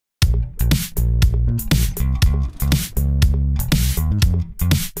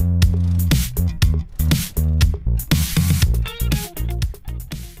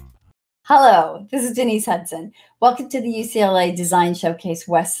Hello, this is Denise Hudson. Welcome to the UCLA Design Showcase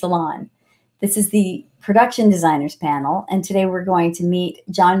West Salon. This is the production designers panel, and today we're going to meet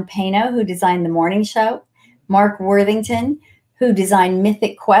John Paino, who designed the morning show, Mark Worthington, who designed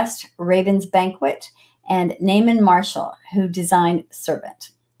Mythic Quest, Raven's Banquet, and Naaman Marshall, who designed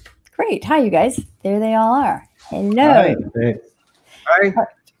Servant. Great. Hi, you guys. There they all are. Hello. Hi. Hi.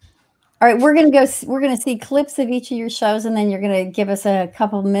 All right, we're going to see clips of each of your shows, and then you're going to give us a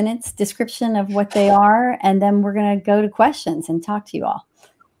couple minutes description of what they are, and then we're going to go to questions and talk to you all.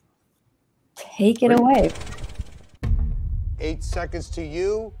 Take it away. 8 seconds to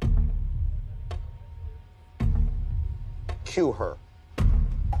you. Cue her.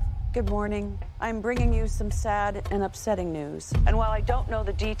 Good morning. I'm bringing you some sad and upsetting news. And while I don't know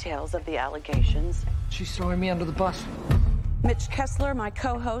the details of the allegations, she's throwing me under the bus. Mitch Kessler, my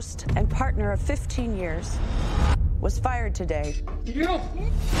co-host and partner of 15 years, was fired today. You!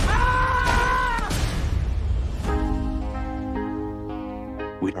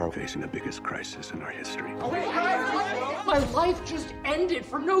 We are facing the biggest crisis in our history. My life just ended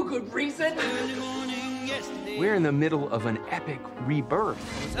for no good reason. We're in the middle of an epic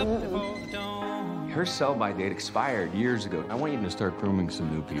rebirth. Her sell-by date expired years ago. I want you to start grooming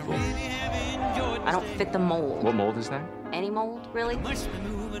some new people. I don't fit the mold. What mold is that? Any mold, really?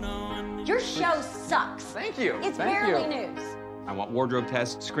 Your show sucks. Thank you. It's Thank barely you. news. I want wardrobe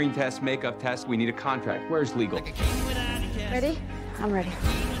tests, screen tests, makeup tests. We need a contract. Where's legal? Ready? I'm ready.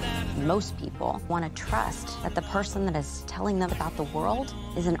 Most people want to trust that the person that is telling them about the world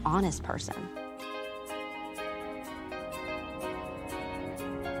is an honest person.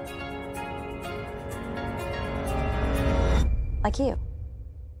 Like you.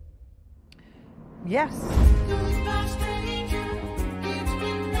 Yes.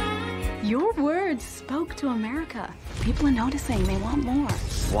 Your words spoke to America. People are noticing. They want more.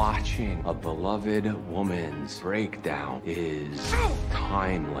 Watching a beloved woman's breakdown is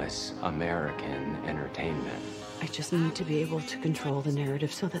timeless American entertainment. I just need to be able to control the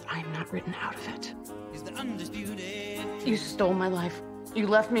narrative so that I'm not written out of it. You stole my life. You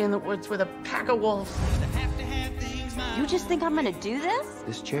left me in the woods with a pack of wolves. You just think I'm gonna do this?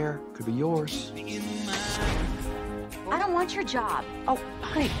 This chair could be yours. I don't want your job. Oh,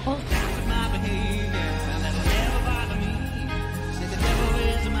 hi. Well,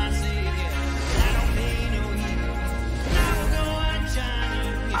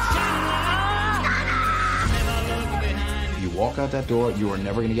 You walk out that door, you are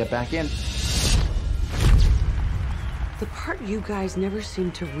never going to get back in. the part you guys never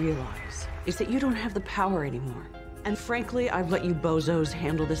seem to realize is that you don't have the power anymore. And frankly, I've let you bozos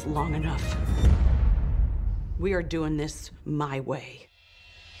handle this long enough. We are doing this my way.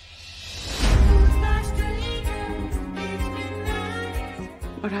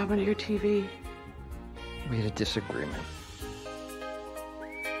 What happened to your TV? We had a disagreement.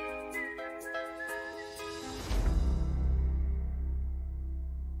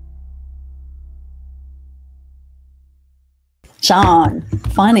 John,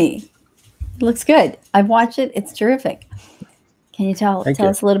 funny. Looks good. I've watched it. It's terrific. Can you tell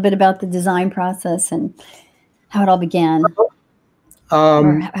us a little bit about the design process and how it all began?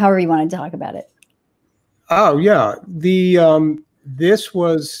 Or however you want to talk about it. Oh, yeah. This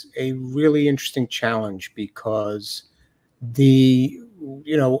was a really interesting challenge because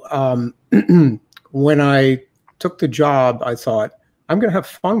when I took the job, I thought, I'm going to have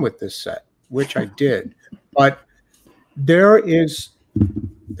fun with this set, which I did. But there's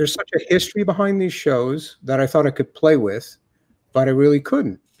such a history behind these shows that I thought I could play with, but I really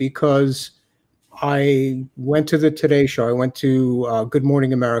couldn't, because I went to the Today Show. I went to Good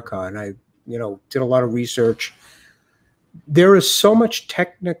Morning America, and I, did a lot of research. There is so much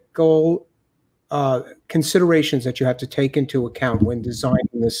technical considerations that you have to take into account when designing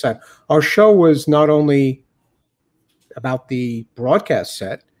this set. Our show was not only about the broadcast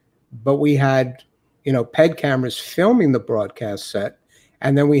set, but we had, PED cameras filming the broadcast set,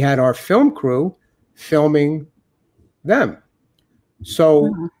 and then we had our film crew filming them.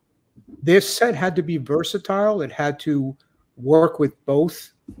 So this set had to be versatile. It had to work with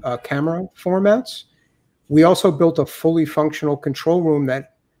both camera formats. We also built a fully functional control room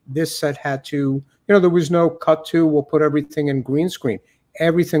that this set had to, there was no cut to, we'll put everything in green screen.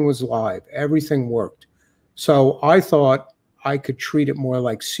 Everything was live. Everything worked. So I thought I could treat it more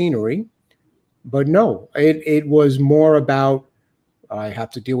like scenery, but no, it was more about, I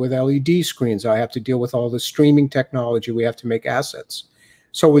have to deal with LED screens. I have to deal with all the streaming technology. We have to make assets.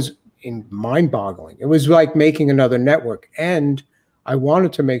 So it was mind-boggling. It was like making another network. And I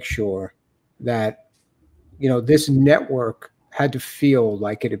wanted to make sure that, this network had to feel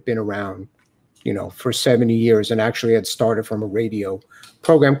like it had been around, for 70 years and actually had started from a radio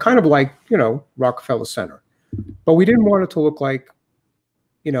program, kind of like, Rockefeller Center. But we didn't want it to look like,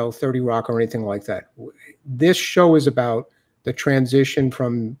 30 Rock or anything like that. This show is about the transition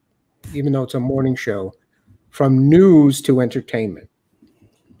from, even though it's a morning show, from news to entertainment.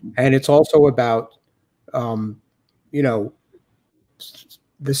 And it's also about,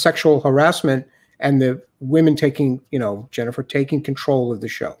 the sexual harassment and the women taking, Jennifer taking control of the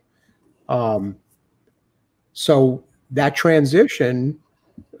show. So that transition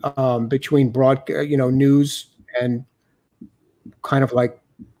between news and kind of like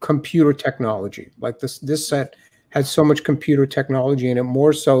computer technology, like this set has so much computer technology in it,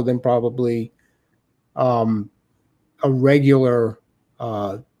 more so than probably a regular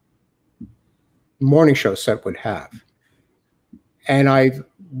morning show set would have. And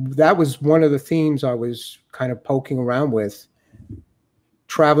that was one of the themes I was kind of poking around with.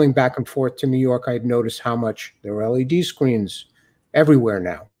 Traveling back and forth to New York, I had noticed how much there are LED screens everywhere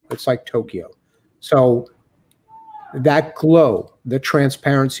now. It's like Tokyo. So that glow, the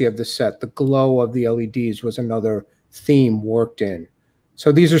transparency of the set, the glow of the LEDs was another theme worked in.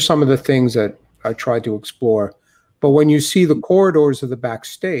 So these are some of the things that I tried to explore. But when you see the corridors of the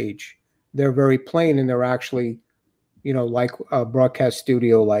backstage, they're very plain, and they're actually, like a broadcast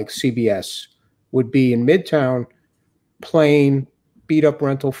studio like CBS would be in Midtown, plain, beat up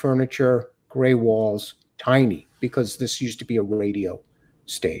rental furniture, gray walls, tiny, because this used to be a radio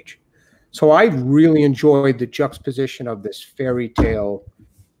stage. So I really enjoyed the juxtaposition of this fairy tale.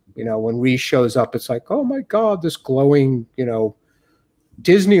 When Reese shows up, it's like, oh my God, this glowing,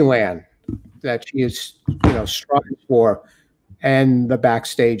 Disneyland that she is, striving for, and the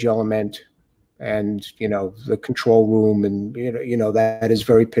backstage element, and the control room, and that is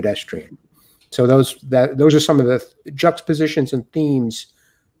very pedestrian. So those are some of the juxtapositions and themes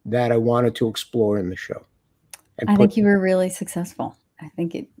that I wanted to explore in the show. I think you were really successful. I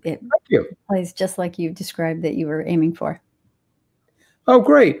think it Thank you. plays just like you described that you were aiming for. Oh,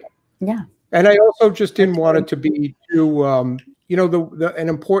 great. Yeah. And I also just didn't want it to be too, an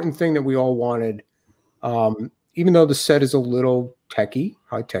important thing that we all wanted, even though the set is a little techie,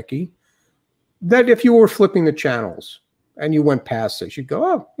 high techie, that if you were flipping the channels and you went past this, you'd go,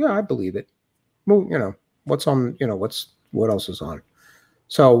 oh, yeah, I believe it. Well, what's on, what else is on?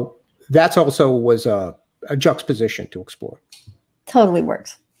 So that's also was a juxtaposition to explore. Totally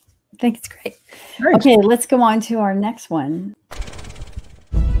works. I think it's great. Thanks. Okay, let's go on to our next one.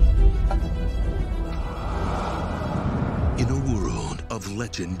 In a world of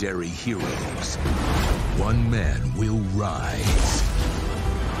legendary heroes, one man will rise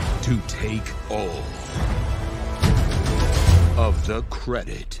to take all of the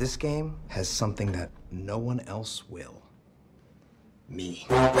credit. This game has something that no one else will. Me.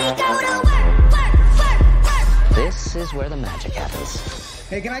 We go to work, work, work, work. This is where the magic happens.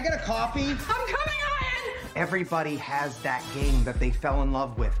 Hey, can I get a coffee? I'm coming on! Everybody has that game that they fell in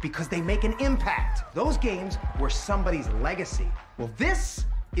love with because they make an impact. Those games were somebody's legacy. Well, this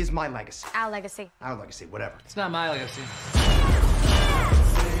is my legacy. Our legacy. Our legacy, whatever. It's not my legacy.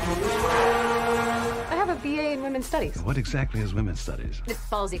 I have a BA in Women's Studies. What exactly is Women's Studies? It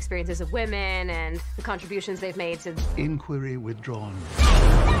follows the experiences of women and the contributions they've made to... Inquiry withdrawn.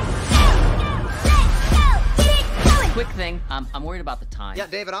 Quick thing, I'm worried about the time. Yeah,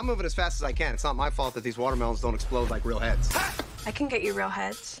 David, I'm moving as fast as I can. It's not my fault that these watermelons don't explode like real heads. I can get you real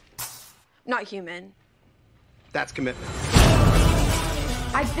heads. Not human. That's commitment.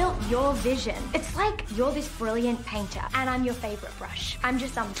 I built your vision. It's like you're this brilliant painter, and I'm your favorite brush. I'm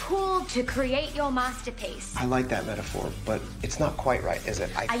just some tool to create your masterpiece. I like that metaphor, but it's not quite right, is it?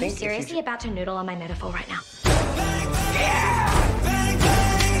 Are you seriously about to noodle on my metaphor right now?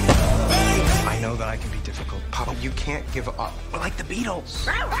 I know that I can be difficult, Papa. You can't give up. We're like the Beatles.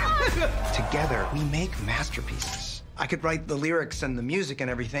 Together, we make masterpieces. I could write the lyrics and the music and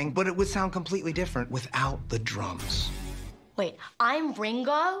everything, but it would sound completely different without the drums. Wait, I'm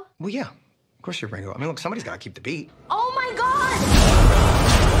Ringo? Well, yeah. Of course you're Ringo. I mean, look, somebody's got to keep the beat. Oh my God!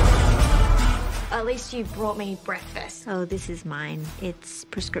 At least you brought me breakfast. Oh, this is mine. It's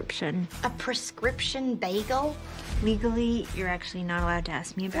prescription. A prescription bagel? Legally, you're actually not allowed to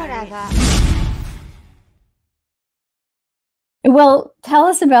ask me about Whatever. Well, tell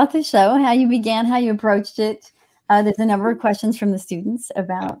us about the show, how you began, how you approached it. There's a number of questions from the students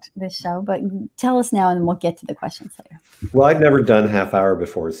about this show, but tell us now and then we'll get to the questions later. Well, I'd never done half hour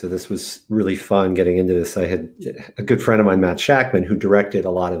before, so this was really fun getting into this. I had a good friend of mine, Matt Shackman, who directed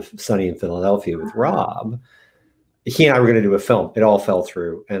a lot of Sunny in Philadelphia with Rob. He and I were going to do a film. It all fell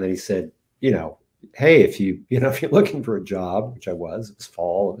through. And then he said, hey, if if you're looking for a job, which I was, it was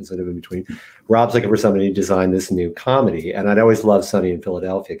fall, it was sort of in between. Rob's looking for somebody to design this new comedy. And I'd always loved Sunny in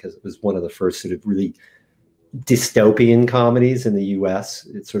Philadelphia because it was one of the first sort of really dystopian comedies in the US.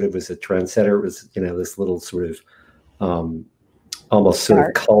 It sort of was a trendsetter. It was, this little sort of almost sort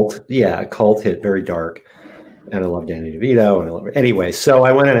of cult hit, very dark. And I love Danny DeVito. And anyway, so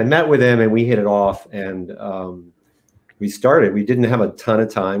I went and I met with him and we hit it off, and we started. We didn't have a ton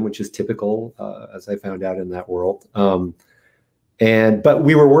of time, which is typical, as I found out in that world. But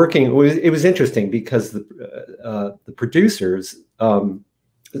we were working. It was interesting because the producers, two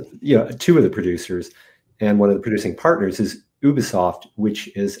of the producers, and one of the producing partners is Ubisoft,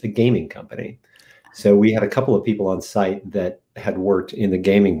 which is a gaming company. So we had a couple of people on site that had worked in the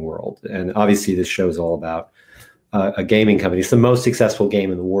gaming world, and obviously this show is all about a gaming company. It's the most successful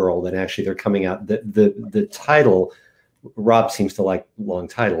game in the world, and actually they're coming out. The title, Rob seems to like long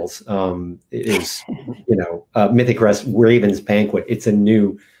titles, is Mythic Quest Raven's Banquet. It's a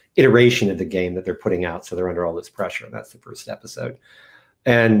new iteration of the game that they're putting out, so they're under all this pressure, and that's the first episode.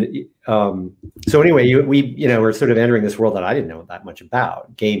 And so anyway, we're sort of entering this world that I didn't know that much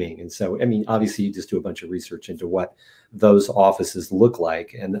about, gaming. And so, I mean, obviously you just do a bunch of research into what those offices look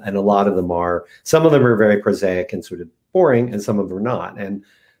like. And a lot of them some of them are very prosaic and sort of boring, and some of them are not. And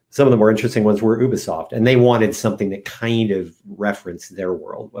some of the more interesting ones were Ubisoft, and they wanted something that kind of referenced their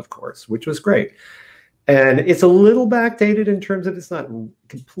world, of course, which was great. And it's a little backdated in terms of it's not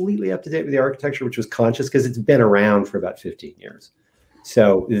completely up to date with the architecture, which was conscious because it's been around for about 15 years.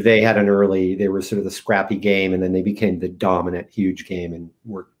 So they had they were sort of the scrappy game, and then they became the dominant huge game, and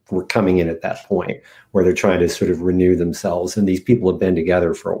we're coming in at that point where they're trying to sort of renew themselves. And these people have been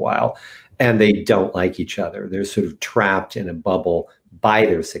together for a while, and they don't like each other. They're sort of trapped in a bubble by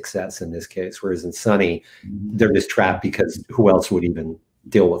their success in this case, whereas in Sunny, they're just trapped because who else would even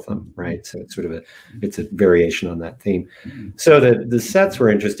deal with them, right? So it's sort of it's a variation on that theme. So the sets were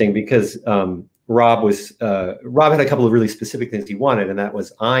interesting because Rob had a couple of really specific things he wanted, and that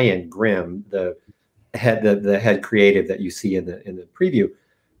was Ian Grimm, the head creative that you see in the preview.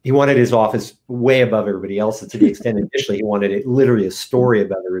 He wanted his office way above everybody else's, to the extent initially he wanted it literally a story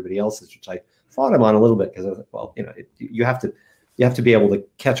above everybody else's, which I fought him on a little bit because I was like, well, you have to be able to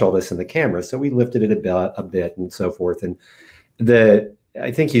catch all this in the camera. So we lifted it a bit and so forth. And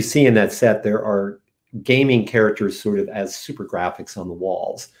I think you see in that set there are gaming characters sort of as super graphics on the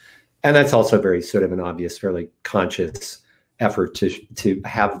walls. And that's also very sort of an obvious, fairly conscious effort to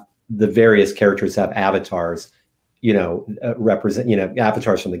have the various characters have avatars, represent,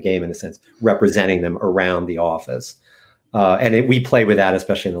 avatars from the game in a sense, representing them around the office. We play with that,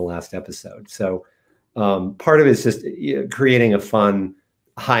 especially in the last episode. So part of it is just creating a fun,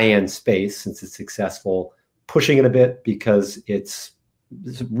 high-end space since it's successful, pushing it a bit because it's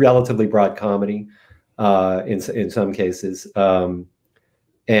relatively broad comedy in some cases.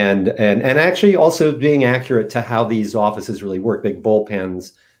 And actually also being accurate to how these offices really work, big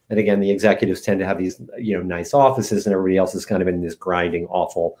bullpens. And again, the executives tend to have these, nice offices, and everybody else is kind of in this grinding,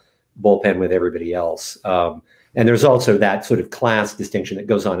 awful bullpen with everybody else. And there's also that sort of class distinction that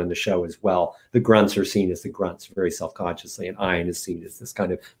goes on in the show as well. The grunts are seen as the grunts very self-consciously, and Ian is seen as this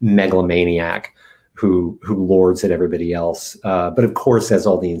kind of megalomaniac who lords at everybody else, but of course has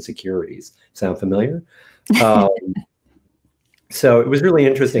all the insecurities. Sound familiar? So it was really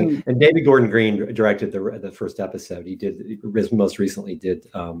interesting. And David Gordon Green directed the first episode. He most recently did,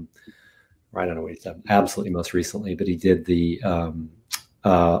 I don't know what he's done absolutely most recently, but he did the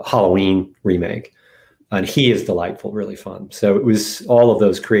Halloween remake. And he is delightful, really fun. So it was all of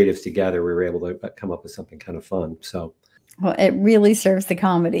those creatives together. We were able to come up with something kind of fun. So, well, it really serves the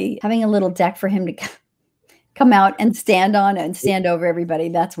comedy. Having a little deck for him to come out and stand on and stand over everybody.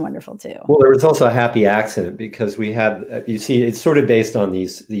 That's wonderful too. Well, there was also a happy accident because we had, you see, it's sort of based on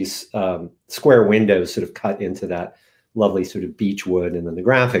these square windows sort of cut into that lovely sort of beech wood and then the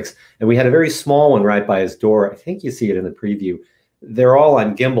graphics. And we had a very small one right by his door. I think you see it in the preview. They're all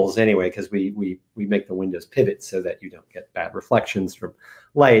on gimbals anyway, because we make the windows pivot so that you don't get bad reflections from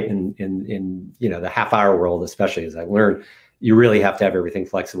light. And in the half-hour world, especially, as I've learned, you really have to have everything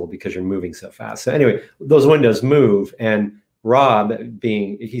flexible because you're moving so fast. So anyway, those windows move, and Rob,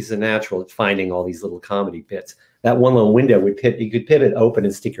 he's a natural at finding all these little comedy bits. That one little window you could pivot open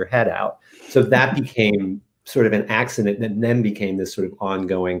and stick your head out. So that became sort of an accident, and then became this sort of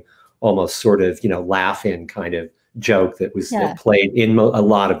ongoing, almost sort of laugh-in kind of joke that was that played in a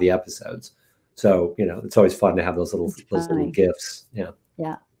lot of the episodes. So it's always fun to have those little gifs. Yeah.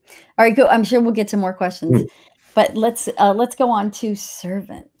 All right, go. I'm sure we'll get to more questions. But let's go on to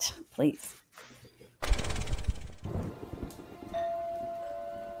Servant, please.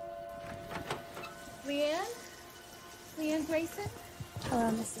 Leanne Grayson?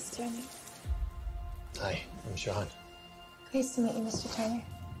 Hello, Mrs. Turner. Hi, I'm Sean. Pleased to meet you, Mr. Turner.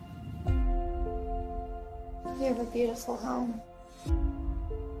 You have a beautiful home.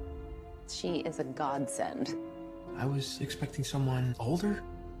 She is a godsend. I was expecting someone older,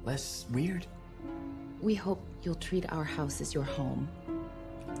 less weird. We hope you'll treat our house as your home.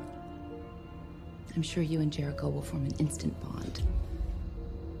 I'm sure you and Jericho will form an instant bond.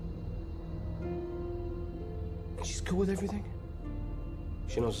 She's cool with everything?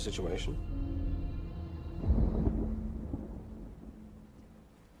 She knows the situation?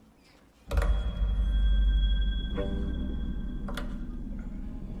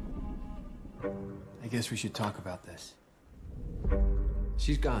 I guess we should talk about this.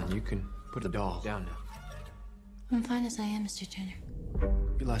 She's gone. You can put the doll down now. I'm fine as I am, Mr. Turner.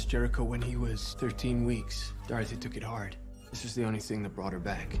 We lost Jericho when he was 13 weeks. Dorothy took it hard. This is the only thing that brought her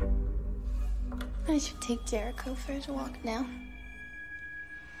back. I should take Jericho for his walk now.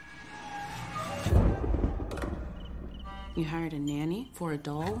 You hired a nanny for a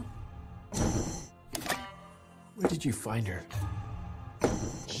doll? Where did you find her?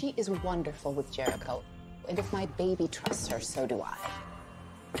 She is wonderful with Jericho. And if my baby trusts her, so do I.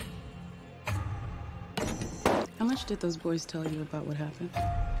 How much did those boys tell you about what happened?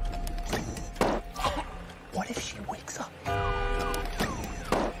 What if she wakes up?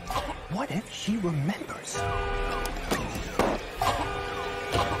 What if she remembers?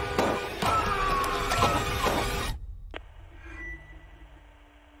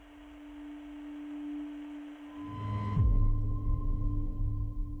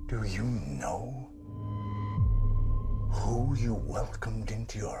 Do you know who you welcomed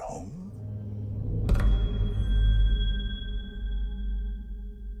into your home?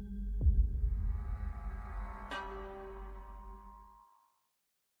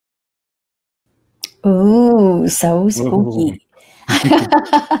 Ooh, so spooky.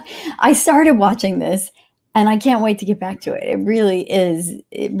 I started watching this and I can't wait to get back to it. It really is.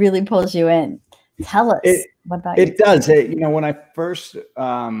 It really pulls you in. Tell us, what about you? It does. You know, when I first,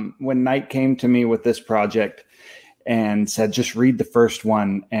 when Knight came to me with this project and said, just read the first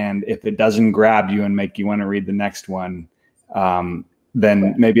one, and if it doesn't grab you and make you want to read the next one,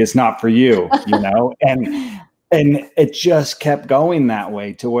 then maybe it's not for you, you know? And it just kept going that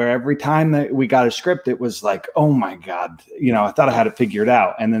way to where every time that we got a script, it was like, oh my God, you know, I thought I had it figured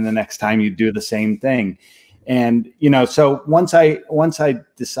out. And then the next time you do the same thing. And, you know, so once I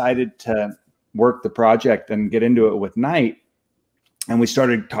decided to work the project and get into it with Knight, and we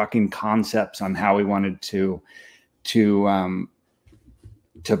started talking concepts on how we wanted to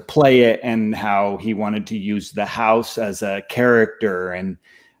play it and how he wanted to use the house as a character and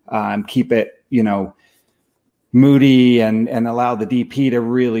keep it, you know, moody and allow the DP to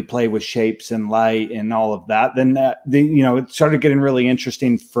really play with shapes and light and all of that, then you know, it started getting really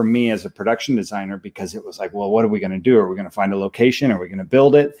interesting for me as a production designer, because it was like, well, what are we going to do? Are we going to find a location? Are we going to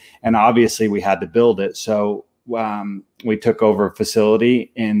build it? And obviously we had to build it. So we took over a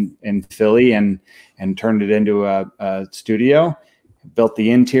facility in Philly and turned it into a studio, built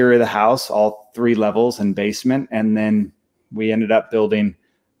the interior of the house, all 3 levels and basement. And then we ended up building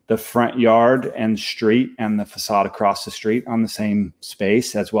the front yard and street and the facade across the street on the same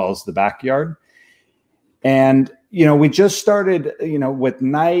space, as well as the backyard. And, you know, we just started, you know, with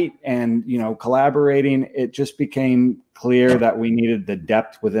Knight and, you know, collaborating, it just became clear that we needed the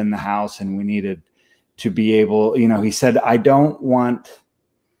depth within the house, and we needed to be able, you know, he said, I don't want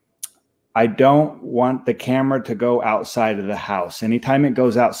the camera to go outside of the house. Anytime it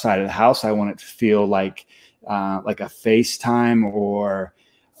goes outside of the house, I want it to feel like a FaceTime or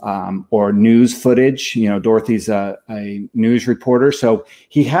news footage. You know, Dorothy's a news reporter. So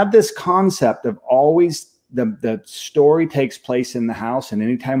he had this concept of always the story takes place in the house. And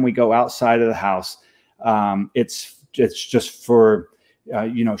anytime we go outside of the house, it's just for,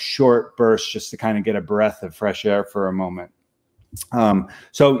 you know, short bursts, just to kind of get a breath of fresh air for a moment.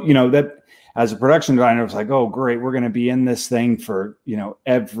 So, you know, that as a production designer, I was like, oh, great. We're going to be in this thing for, you know,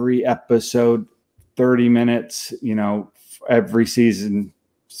 every episode, 30 minutes, you know, every season,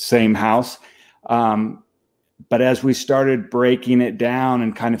 same house. But as we started breaking it down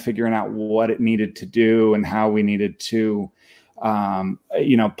and kind of figuring out what it needed to do and how we needed to,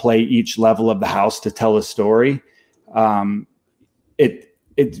 you know, play each level of the house to tell a story, it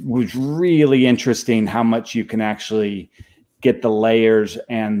was really interesting how much you can actually get the layers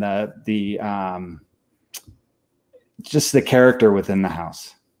and the just the character within the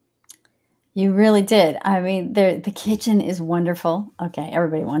house. You really did. I mean, the kitchen is wonderful. Okay,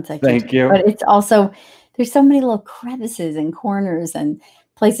 everybody wants that kitchen. Thank you. But it's also, there's so many little crevices and corners and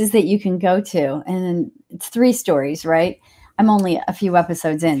places that you can go to. And then it's 3 stories, right? I'm only a few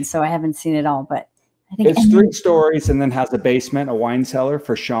episodes in, so I haven't seen it all, but I think it's 3 stories and then has a basement, a wine cellar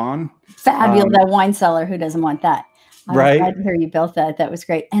for Sean. Fabulous. That wine cellar. Who doesn't want that? I'm glad to hear you built that. That was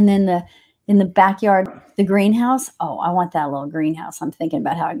great. And then in the backyard, the greenhouse. Oh, I want that little greenhouse. I'm thinking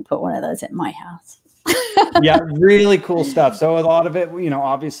about how I can put one of those at my house. Yeah, really cool stuff. So a lot of it, you know,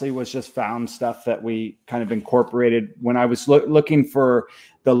 obviously was just found stuff that we kind of incorporated. When I was looking for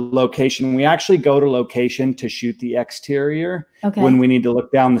the location, we actually go to location to shoot the exterior when we need to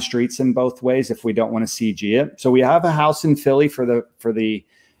look down the streets in both ways if we don't want to CG it. So we have a house in Philly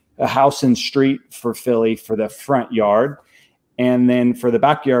a house and street for Philly for the front yard. And then for the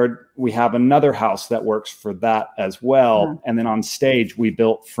backyard, we have another house that works for that as well. And then on stage, we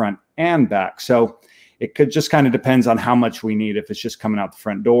built front and back. So it could just kind of depends on how much we need. If it's just coming out the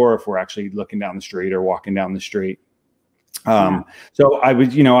front door, if we're actually looking down the street or walking down the street. So I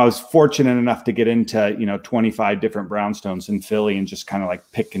was fortunate enough to get into, 25 different brownstones in Philly and just kind of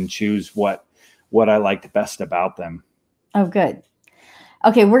like pick and choose what I liked best about them. Oh, good.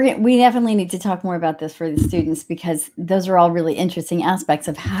 Okay, we definitely need to talk more about this for the students, because those are all really interesting aspects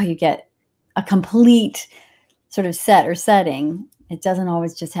of how you get a complete sort of set or setting. It doesn't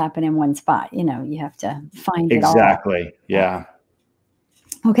always just happen in one spot. You know, you have to find it all. Exactly. Yeah.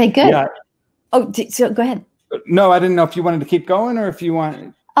 Okay, good. Yeah. Oh, so go ahead. No, I didn't know if you wanted to keep going or if you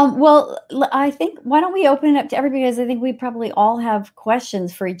want. Well, I think, why don't we open it up to everybody, because I think we probably all have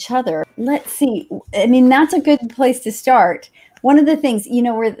questions for each other. Let's see. I mean, that's a good place to start. One of the things,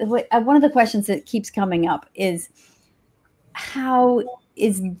 one of the questions that keeps coming up is, how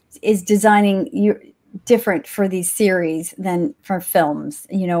is designing different for these series than for films,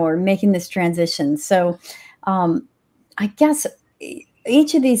 or making this transition? So I guess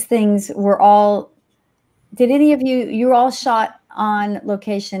each of these things did any of you were all shot on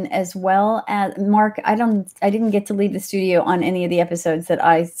location as well as Mark? I didn't get to leave the studio on any of the episodes that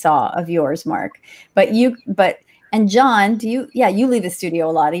I saw of yours, Mark, and John, you leave the studio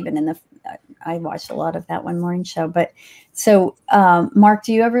a lot, even I watched a lot of that one morning show. But so, Mark,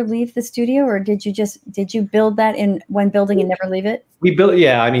 do you ever leave the studio, or did you build that in one building and never leave it? We built,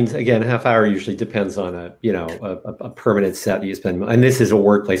 yeah. I mean, again, half hour usually depends on a permanent set you spend, and this is a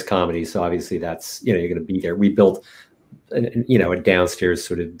workplace comedy, so obviously that's you're going to be there. We built, a downstairs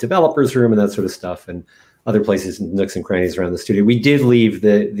sort of developers room and that sort of stuff, and other places, nooks and crannies around the studio. We did leave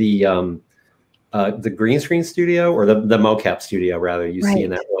the green screen studio, or the mocap studio rather, you see in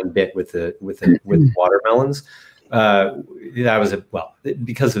that one bit with watermelons. That was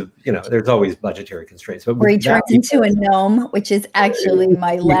because of there's always budgetary constraints. But where he turns into a gnome, which is actually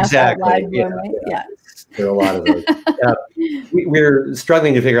my laugh out loud moment. Yeah. There are a lot of those. We're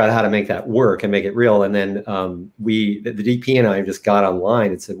struggling to figure out how to make that work and make it real. And then the DP and I just got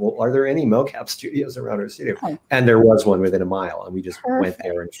online and said, well, are there any mocap studios around our studio? And there was one within a mile. And we just went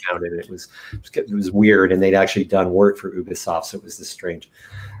there and found it. And it was weird. And they'd actually done work for Ubisoft. So it was this strange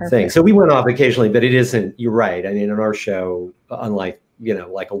thing. So we went off occasionally, but it isn't, you're right. I mean, in our show, unlike,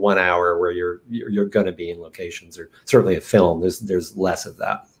 like a 1 hour where you're going to be in locations, or certainly a film, there's less of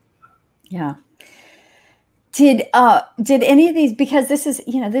that. Yeah. Did any of these, because this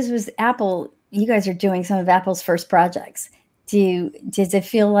was Apple, you guys are doing some of Apple's first projects. Does it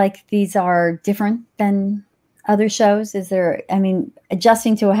feel like these are different than other shows?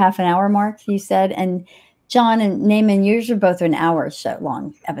 Adjusting to a half an hour mark, you said, and John and Naaman, yours are both an hour show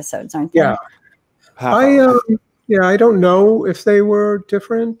long episodes, aren't they? Yeah. I don't know if they were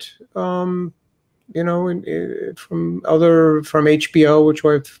different, from HBO, which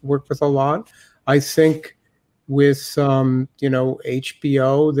I've worked with a lot. I think with, HBO,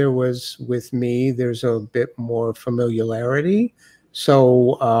 there's a bit more familiarity.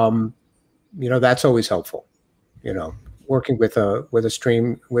 So, that's always helpful. Working with a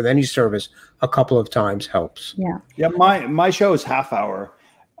stream, with any service a couple of times helps. Yeah. Yeah. My show is half hour.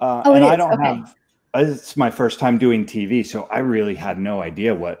 And I don't have, it's my first time doing TV. So I really had no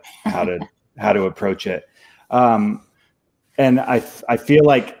idea how to approach it. And I feel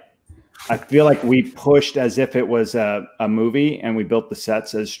like we pushed as if it was a movie, and we built the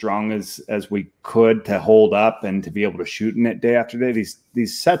sets as strong as we could to hold up and to be able to shoot in it day after day.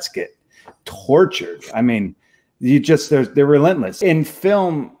 These sets get tortured. I mean, they're relentless. In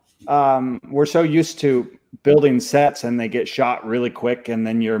film, we're so used to building sets and they get shot really quick, and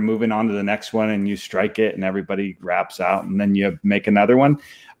then you're moving on to the next one and you strike it and everybody wraps out and then you make another one.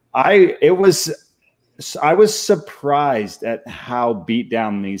 I was surprised at how beat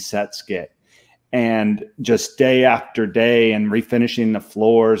down these sets get, and just day after day, and refinishing the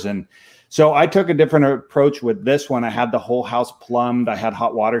floors. And So I took a different approach with this one. I had the whole house plumbed. I had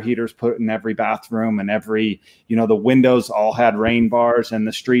hot water heaters put in every bathroom, and every, the windows all had rain bars, and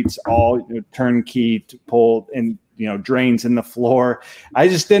the streets all turnkey to pull in, drains in the floor. I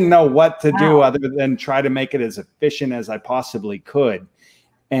just didn't know what to do other than try to make it as efficient as I possibly could.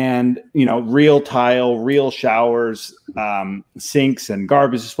 And, real tile, real showers, sinks and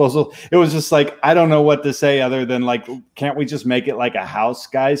garbage disposal. It was just like, I don't know what to say other than like, can't we just make it like a house,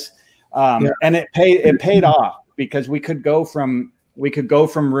 guys? And it paid off, because we could go from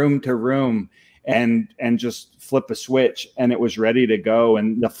room to room and just flip a switch, and it was ready to go.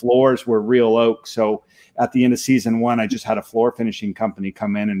 And the floors were real oak. So at the end of season 1, I just had a floor finishing company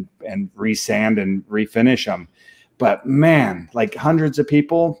come in and resand and refinish them. But man, like hundreds of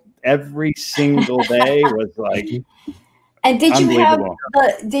people every single day was like, and did you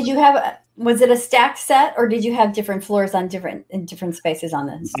have was it a stacked set, or did you have different floors in different spaces on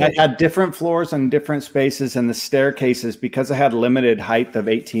the stage? I had different floors and different spaces, and the staircases, because I had limited height of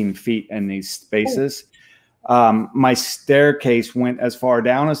 18 feet in these spaces. My staircase went as far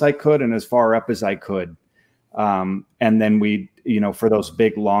down as I could and as far up as I could. And then we, for those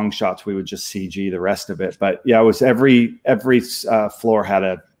big long shots, we would just CG the rest of it. But yeah, it was every floor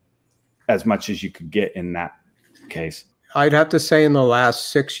had as much as you could get in that case. I'd have to say in the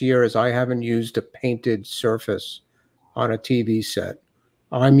last 6 years, I haven't used a painted surface on a TV set.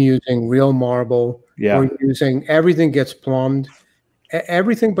 I'm using real marble. Yeah. We're using, everything gets plumbed.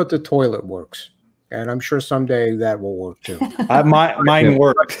 Everything but the toilet works. And I'm sure someday that will work too. Mine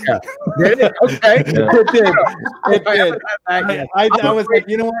worked. Yeah. Did it? Okay. Yeah. It did. I was like,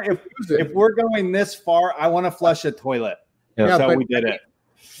 you know what? If we're going this far, I want to flush a toilet. Yeah, so we did it.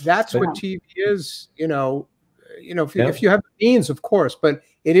 That's what TV is, if you have the means, of course, but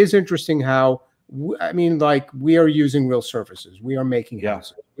it is interesting how, like, we are using real surfaces. We are making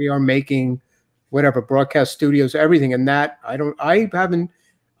houses. We are making whatever, broadcast studios, everything. And that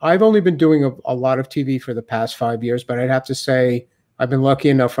I've only been doing a lot of TV for the past 5 years, but I'd have to say I've been lucky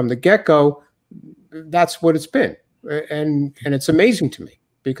enough from the get-go. That's what it's been. And it's amazing to me,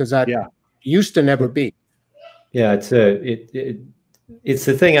 because that used to never be. Yeah, it's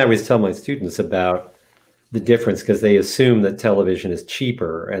the thing I always tell my students about the difference, because they assume that television is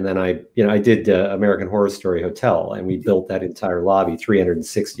cheaper. And then I did American Horror Story Hotel, and we built that entire lobby,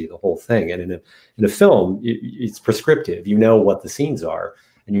 360, the whole thing. And in a film, it's prescriptive. You know what the scenes are,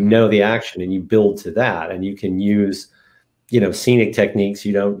 and you know the action, and you build to that. And you can use, scenic techniques.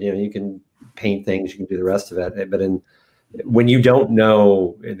 You can paint things, you can do the rest of it. But when you don't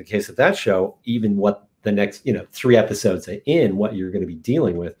know, in the case of that show, even what the next, 3 episodes in, what you're going to be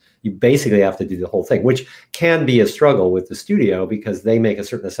dealing with, you basically have to do the whole thing, which can be a struggle with the studio, because they make a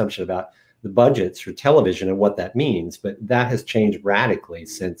certain assumption about the budgets for television and what that means. But that has changed radically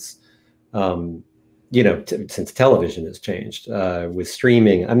since, since television has changed with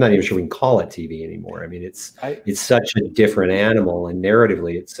streaming. I'm not even sure we can call it TV anymore. I mean, it's such a different animal, and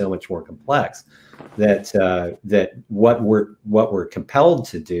narratively, it's so much more complex that what we're compelled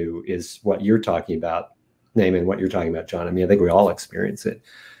to do is what you're talking about, Naaman, what you're talking about, John. I mean, I think we all experience it.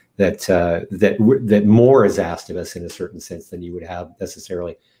 That more is asked of us in a certain sense than you would have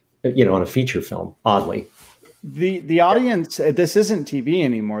necessarily, on a feature film. Oddly, the audience, this isn't TV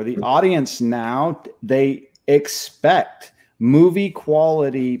anymore. The audience now, they expect movie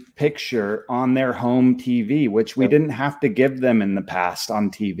quality picture on their home TV, which we didn't have to give them in the past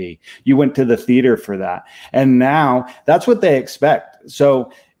on TV. You went to the theater for that, and now that's what they expect.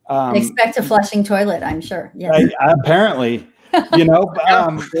 So expect a flushing toilet, I'm sure. Yes. Apparently. The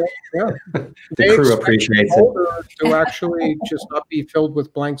crew appreciates it. To actually just not be filled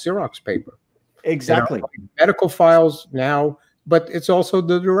with blank Xerox paper. Exactly. Medical files now, but it's also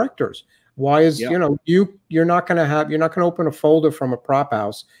the directors. Why is you're not going to open a folder from a prop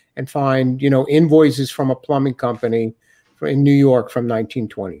house and find invoices from a plumbing company in New York from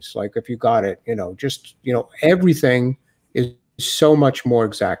 1920s. Like, if you got it, everything is so much more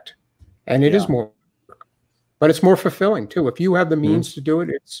exact, and it is more. But it's more fulfilling too. If you have the means to do it,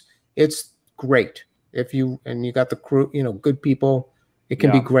 it's great. If you got the crew, good people, it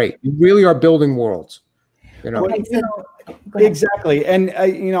can be great. You really are building worlds. Exactly. And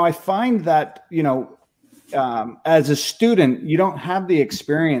I find that as a student, you don't have the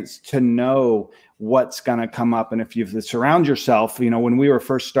experience to know what's going to come up. And if you surround yourself, when we were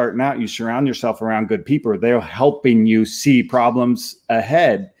first starting out, you surround yourself around good people. They're helping you see problems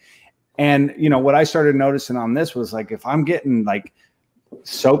ahead. And, what I started noticing on this was, like, if I'm getting like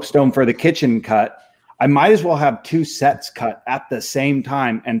soapstone for the kitchen cut, I might as well have 2 sets cut at the same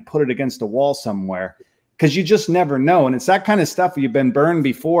time and put it against a wall somewhere, because you just never know. And it's that kind of stuff you've been burned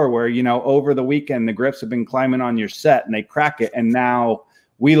before where, you know, over the weekend, the grips have been climbing on your set and they crack it. And now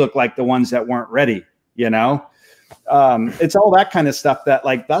we look like the ones that weren't ready, you know? It's all that kind of stuff that,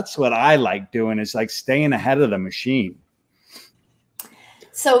 like, that's what I like doing, is like staying ahead of the machine.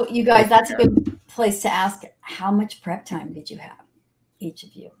 So you guys, that's a good place to ask, how much prep time did you have, each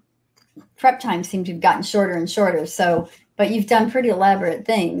of you? Prep time seemed to have gotten shorter and shorter. So, but you've done pretty elaborate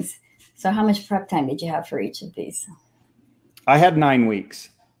things. So how much prep time did you have for each of these? I had 9 weeks.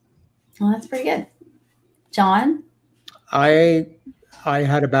 Well, that's pretty good. John? I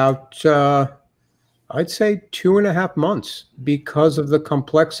had about, I'd say 2.5 months, because of the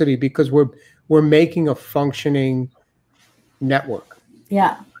complexity, because we're making a functioning network.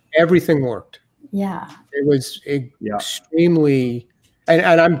 Yeah. Everything worked. Yeah. It was extremely,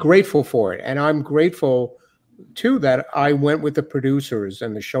 and I'm grateful for it. And I'm grateful too that I went with the producers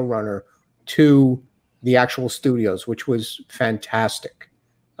and the showrunner to the actual studios, which was fantastic.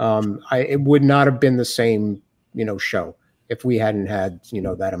 It would not have been the same, you know, show if we hadn't had, you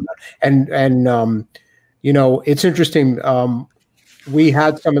know, that amount. And you know, it's interesting. We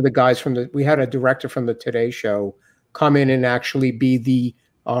had some of the guys we had a director from the Today Show come in and actually be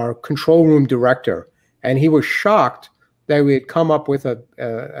our control room director. And he was shocked that we had come up with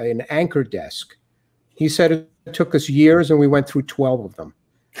an anchor desk. He said it took us years and we went through 12 of them.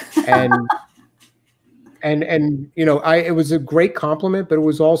 And, and you know, it was a great compliment, but it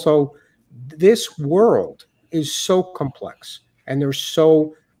was also, this world is so complex, and there's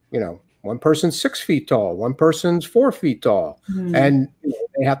so, you know, one person's 6 feet tall, one person's 4 feet tall, and you know,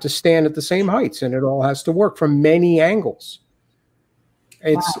 they have to stand at the same heights, and it all has to work from many angles.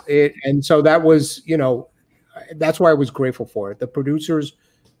 And so that was, you know, that's why I was grateful for it. The producers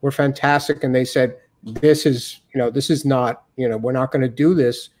were fantastic, and they said, this is, you know, this is not, you know, we're not going to do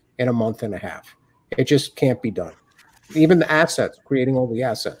this in a month and a half. It just can't be done. Even the assets, creating all the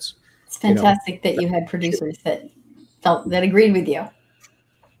assets. It's fantastic that you had producers that agreed with you.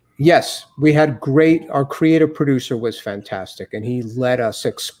 Yes, we had our creative producer was fantastic, and he let us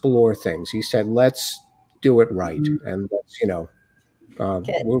explore things. He said, let's do it right. And let's, you know,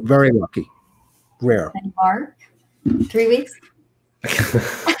 we're very lucky. Rare. And Mark, 3 weeks?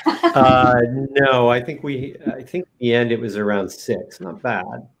 No, I think in the end it was around 6. Not bad.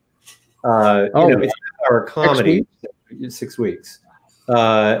 You know, it's our comedy, 6 weeks.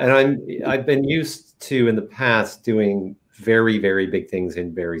 And I've been used to, in the past, doing very, very big things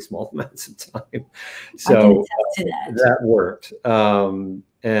in very small amounts of time. So that worked. But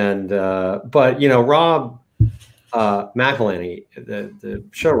you know, Rob McElhenney, the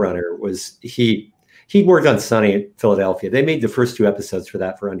showrunner, he worked on Sunny in Philadelphia. They made the first 2 episodes for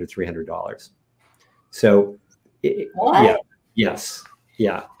that for under $300. So yeah.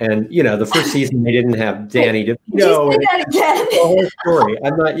 And you know, the first season they didn't have Danny DeVito. The whole story.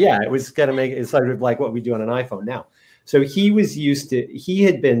 It was gonna make it sort of like what we do on an iPhone now. So he was used to, he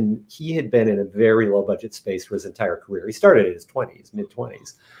had been in a very low budget space for his entire career. He started in his 20s,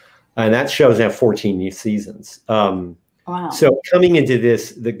 mid-20s. And that show's now 14 seasons. Wow. So coming into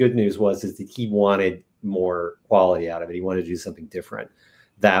this, the good news is that he wanted more quality out of it. He wanted to do something different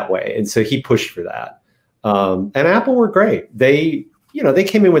that way. And so he pushed for that. And Apple were great. They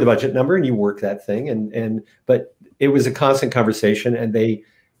came in with a budget number and you work that thing. But it was a constant conversation, and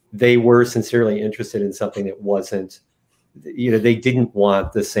they were sincerely interested in something that wasn't, you know, they didn't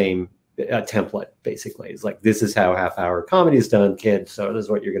want the same template, basically. It's like, this is how half-hour comedy is done, kids, so this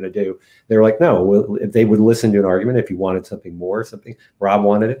is what you're going to do. They were like, no, if they would listen to an argument, if you wanted something more, something Rob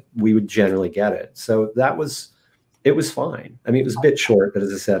wanted it, we would generally get it. So it was fine. I mean, it was a bit short, but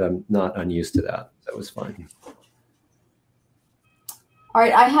as I said, I'm not unused to that. That was fine. All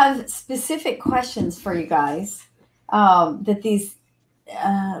right, I have specific questions for you guys that these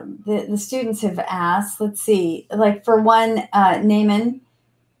the students have asked. Let's see, like for one, Naaman,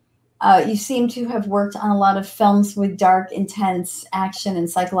 you seem to have worked on a lot of films with dark, intense action and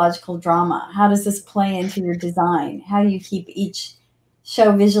psychological drama. How does this play into your design? How do you keep each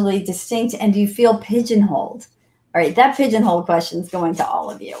show visually distinct, and do you feel pigeonholed? All right, that pigeonhole question is going to all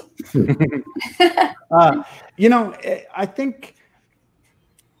of you. You know, I think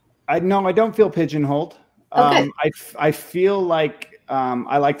I don't feel pigeonholed. Okay. I feel like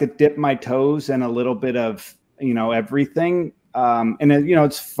I like to dip my toes in a little bit of, you know, everything. And you know,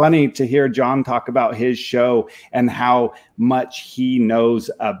 it's funny to hear John talk about his show and how much he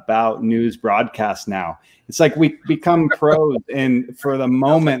knows about news broadcast now. It's like we become pros for the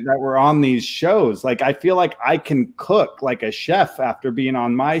moment that we're on these shows. Like, I feel like I can cook like a chef after being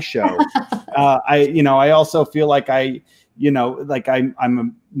on my show. I also feel like I you know, like I'm a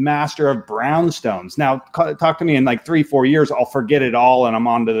master of brownstones. Now talk to me in like 3-4 years, I'll forget it all and I'm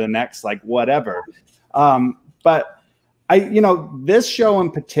on to the next, like whatever. But you know, this show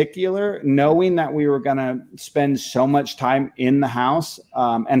in particular, knowing that we were going to spend so much time in the house,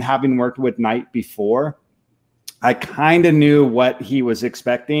 and having worked with Knight before, I kind of knew what he was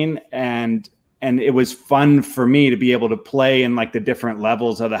expecting, and it was fun for me to be able to play in like the different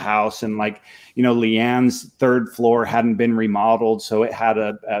levels of the house. And like, you know, Leanne's third floor hadn't been remodeled, so it had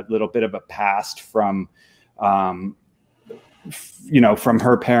a little bit of a past from, you know, from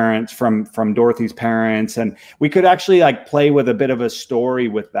her parents, from Dorothy's parents. And we could actually like play with a bit of a story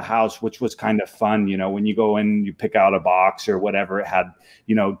with the house, which was kind of fun. You know, when you go in, you pick out a box or whatever, it had,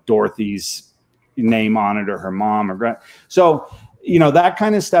 you know, Dorothy's name on it or her mom or so, you know, that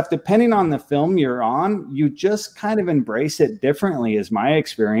kind of stuff, depending on the film you're on, you just kind of embrace it differently, is my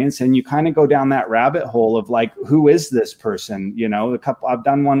experience. And you kind of go down that rabbit hole of like, who is this person? You know, I've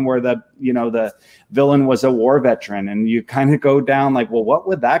done one where the villain was a war veteran, and you kind of go down like, well, what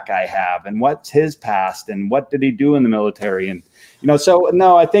would that guy have? And what's his past? And what did he do in the military? And, you know, so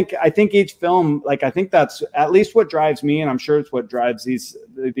no, I think each film, like, I think that's at least what drives me. And I'm sure it's what drives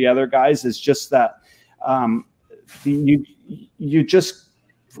the other guys, is just that, you just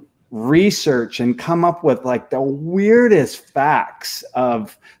research and come up with like the weirdest facts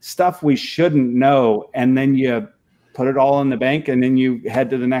of stuff we shouldn't know, and then you put it all in the bank and then you head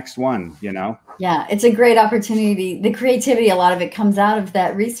to the next one, you know? Yeah, it's a great opportunity. The creativity, a lot of it comes out of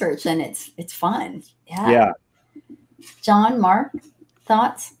that research, and it's fun. Yeah. John, Mark,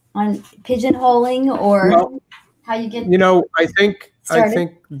 thoughts on pigeonholing or how you get, you know, I think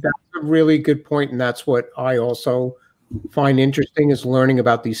started? that's a really good point, and that's what I also find interesting, is learning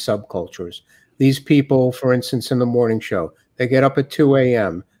about these subcultures. These people, for instance, in the morning show, they get up at 2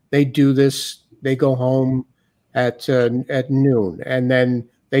 a.m. They do this. They go home at noon, and then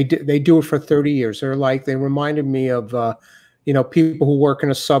they do it for 30 years. They reminded me of you know, people who work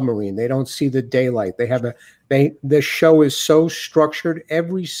in a submarine. They don't see the daylight. The show is so structured.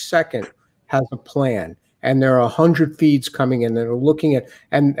 Every second has a plan, and there are 100 feeds coming in that are looking at,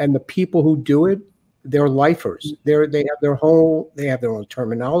 and the people who do it, they're lifers. They have their own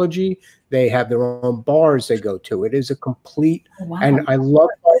terminology. They have their own bars they go to. It is a complete, and I love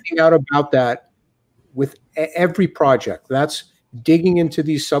finding out about that with every project. That's digging into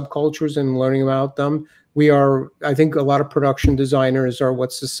these subcultures and learning about them. I think a lot of production designers are,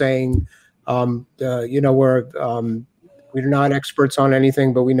 what's the saying? You know, we're not experts on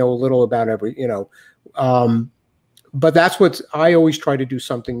anything, but we know a little about every, you know, but that's what I always try to do,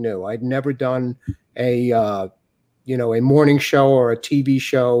 something new. I'd never done you know, a morning show or a TV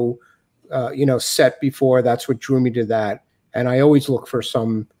show, you know, set before. That's what drew me to that. And I always look for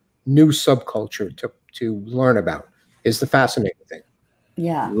some new subculture to learn about. Is the fascinating thing.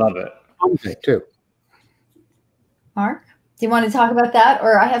 Yeah. Love it. Fun thing too. Mark, do you want to talk about that?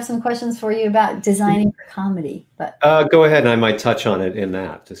 Or I have some questions for you about designing for comedy. But go ahead, and I might touch on it in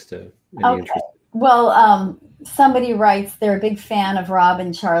that, just to any interest. Well, somebody writes they're a big fan of Rob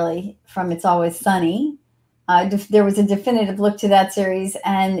and Charlie from It's Always Sunny. There was a definitive look to that series,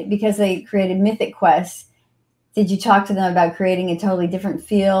 and because they created Mythic Quest, did you talk to them about creating a totally different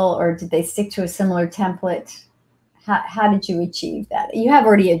feel, or did they stick to a similar template? How did you achieve that? You have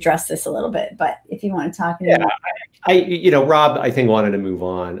already addressed this a little bit, but if you want to talk about it. You know, Rob, I think, wanted to move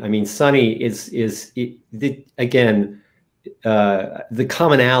on. I mean, Sunny again, the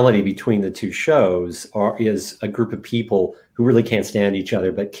commonality between the two shows is a group of people who really can't stand each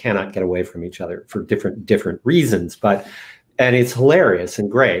other, but cannot get away from each other for different reasons. And it's hilarious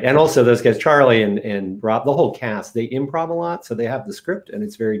and great. And also those guys, Charlie and Rob, the whole cast, they improv a lot. So they have the script and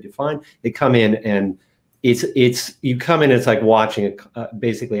it's very defined. They come in and you come in, it's like watching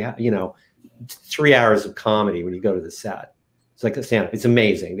basically, you know, 3 hours of comedy when you go to the set. It's like a stand-up. It's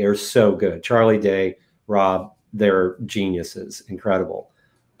amazing. They're so good. Charlie Day, Rob, they're geniuses, incredible.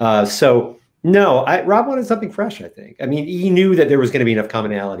 So no, Rob wanted something fresh, I think. I mean, he knew that there was going to be enough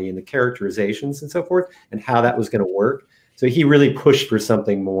commonality in the characterizations and so forth and how that was going to work. So he really pushed for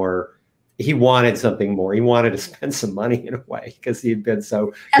something more. He wanted something more. He wanted to spend some money in a way because he had been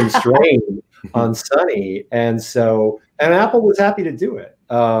so constrained on Sunny. And Apple was happy to do it.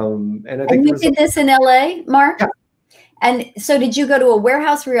 And I think you did this in LA, Mark? Yeah. And so did you go to a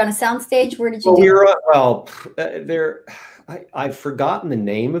warehouse? Were you on a soundstage? Where did you I've forgotten the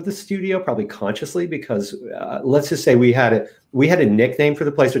name of the studio, probably consciously, because let's just say we had a nickname for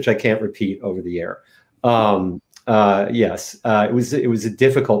the place, which I can't repeat over the air. Yes, it was a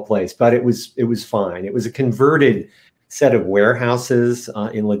difficult place, but it was fine. It was a converted set of warehouses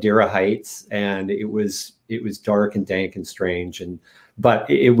in Ladera Heights, and it was dark and dank and strange, but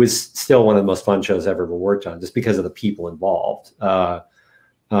it was still one of the most fun shows I've ever worked on, just because of the people involved. Because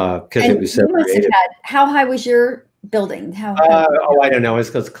it was so creative. How high was your building? I don't know.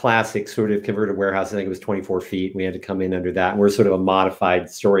 It's classic sort of converted warehouse. I think it was 24 feet. We had to come in under that. And we're sort of a modified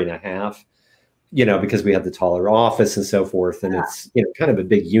story and a half, because we had the taller office and so forth. And it's, kind of a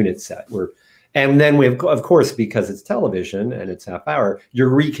big unit set. And then we have, of course, because it's television and it's half hour, you're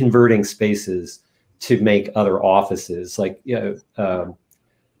reconverting spaces to make other offices. Like,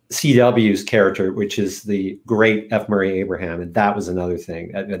 CW's character, which is the great F. Murray Abraham, and that was another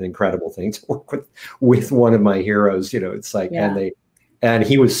thing, an incredible thing to work with one of my heroes. It's like, and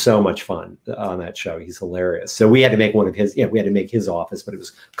he was so much fun on that show. He's hilarious. So we had to make one of his, we had to make his office, but it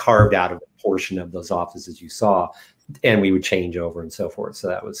was carved out of a portion of those offices you saw, and we would change over and so forth. So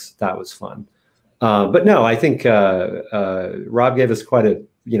that was fun. But no, I think Rob gave us quite a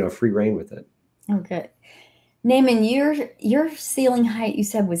free reign with it. Oh, good. Naaman, your ceiling height, you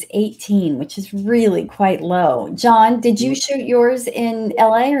said, was 18, which is really quite low. John, did you shoot yours in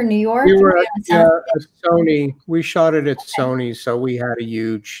LA or New York? We were at Sony. We shot it at Sony, so we had a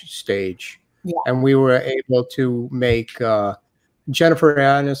huge stage. Yeah. And we were able to make Jennifer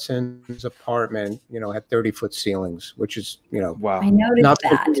Aniston's apartment, had 30-foot ceilings, which is, wow. I noticed not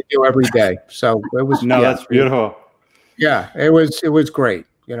that. something to do every day. So it was that's beautiful. Yeah, it was great.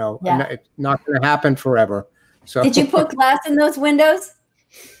 It's not going to happen forever. So did you put glass in those windows?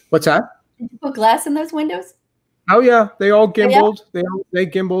 What's that? Did you put glass in those windows? Oh yeah, they all gimbaled. They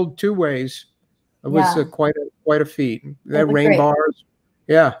gimbaled 2 ways. It was quite a feat. They rain great. Bars.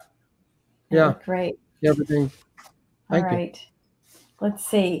 Yeah. Yeah. Great. Everything. All right. Let's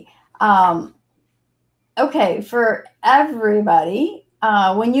see. Okay, for everybody,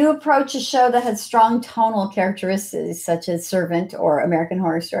 when you approach a show that has strong tonal characteristics, such as Servant or American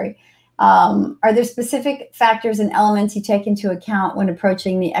Horror Story, are there specific factors and elements you take into account when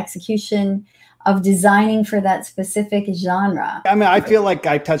approaching the execution of designing for that specific genre? I mean, I feel like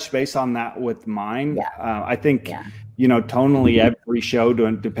I touched base on that with mine. I think, tonally every show,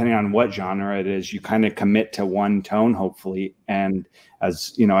 depending on what genre it is, you kind of commit to one tone, hopefully. And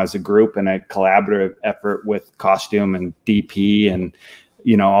as a group and a collaborative effort with costume and DP and,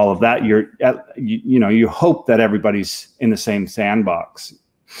 all of that, you hope that everybody's in the same sandbox.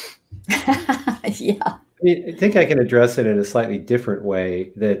 Yeah. I think I can address it in a slightly different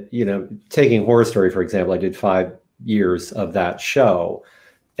way. That, taking Horror Story, for example, I did 5 years of that show,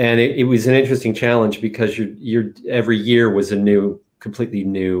 and it was an interesting challenge because every year was a completely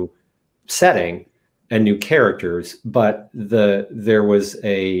new setting and new characters, but there was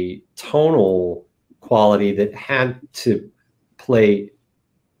a tonal quality that had to play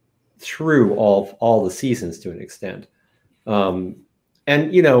through all the seasons to an extent.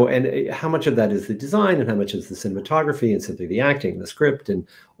 And how much of that is the design and how much is the cinematography and simply the acting, the script, and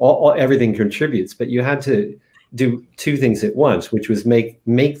everything contributes. But you had to do 2 things at once, which was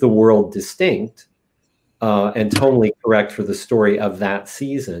make the world distinct and tonally correct for the story of that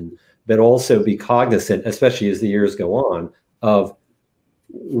season, but also be cognizant, especially as the years go on, of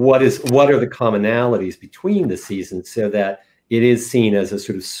what are the commonalities between the seasons, so that it is seen as a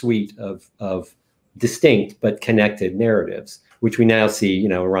sort of suite of distinct but connected narratives, which we now see,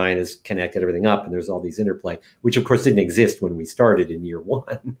 Orion has connected everything up, and there's all these interplay, which of course didn't exist when we started in year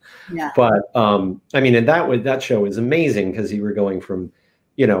 1. Yeah. But I mean, and that show was amazing because you were going from,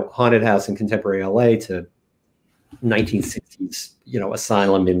 haunted house in contemporary LA to 1960s,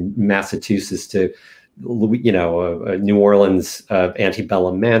 asylum in Massachusetts to, a New Orleans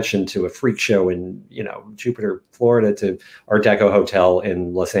antebellum mansion to a freak show in, Jupiter, Florida, to Art Deco hotel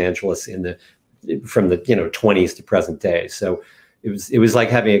in Los Angeles from the 20s to present day. So it was like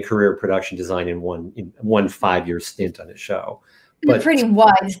having a career production design in one 5-year stint on a show. But a pretty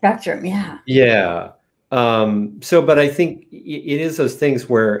wide spectrum, yeah. Yeah. But I think it is those things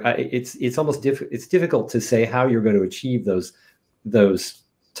where it's almost it's difficult to say how you're going to achieve that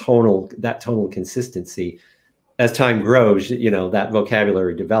tonal consistency. As time grows, that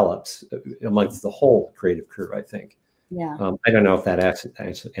vocabulary develops amongst the whole creative crew, I think. Yeah. I don't know if that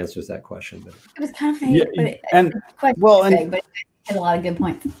answers that question, but it was kind of but it had a lot of good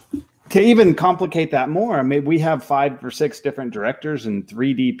points. To even complicate that more, I mean, we have 5 or 6 different directors and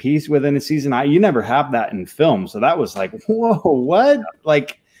 3 DPs within a season. You never have that in film, so that was like, whoa, what?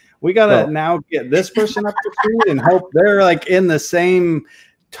 Like, we gotta now get this person up to speed and hope they're like in the same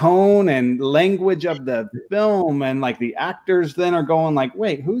tone and language of the film, and like the actors then are going like,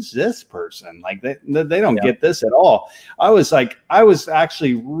 wait, who's this person? Like they don't get this at all. I was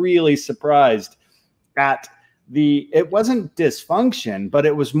actually really surprised at it wasn't dysfunction, but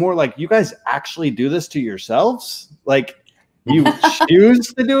it was more like, you guys actually do this to yourselves? Like, you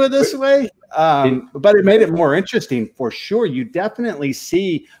choose to do it this way? But it made it more interesting for sure. You definitely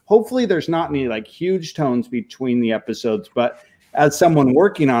see, hopefully there's not any like huge tones between the episodes, but as someone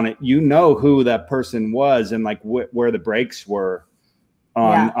working on it, you know who that person was and like where the breaks were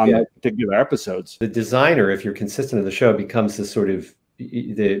on the particular episodes. The designer, if you're consistent in the show, becomes the sort of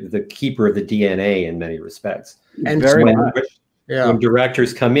the keeper of the DNA in many respects. And very much. When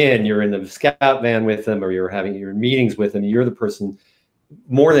directors come in, you're in the scout van with them, or you're having your meetings with them. You're the person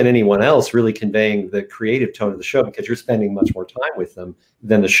more than anyone else really conveying the creative tone of the show, because you're spending much more time with them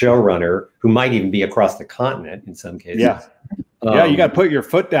than the showrunner, who might even be across the continent in some cases. Yeah. You got to put your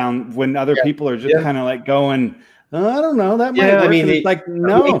foot down when other people are just kind of like going, oh, I don't know, that might work. I mean, it's like,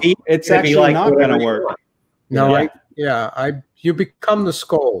 no, it's actually like not going to work. No, you become the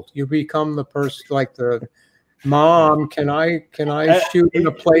scold. You become the person, like the mom. Can I shoot in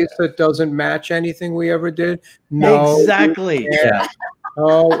a place that doesn't match anything we ever did? No, exactly. Yeah.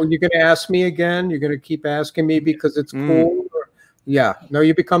 Oh, you're going to ask me again? You're going to keep asking me because it's cool? Or, no,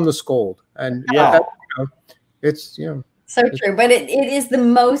 you become the scold, and it's so true. But it is the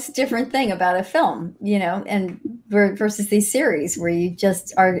most different thing about a film, and versus these series where you're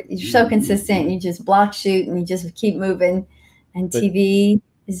so consistent. You just block shoot and you just keep moving, and TV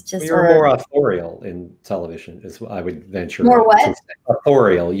is just you're more authorial in television, is what I would venture. More what?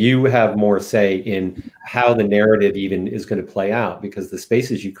 Authorial. You have more say in how the narrative even is going to play out, because the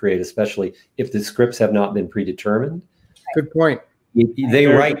spaces you create, especially if the scripts have not been predetermined. Good point. They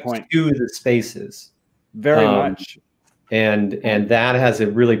write to the spaces. Very much. And that has a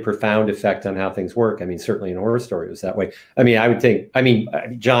really profound effect on how things work. I mean, certainly in Horror Story it was that way. I mean, I would think,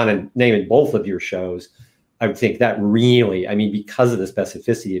 John, and naming both of your shows, I would think that really, because of the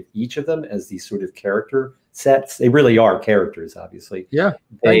specificity of each of them as these sort of character sets, they really are characters, obviously. Yeah.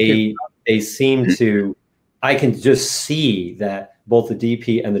 They seem to, I can just see that both the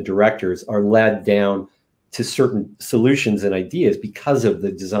DP and the directors are led down to certain solutions and ideas because of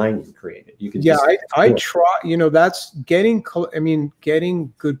the design you created. You can I try, that's getting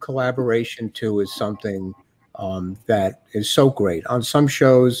good collaboration too is something that is so great. On some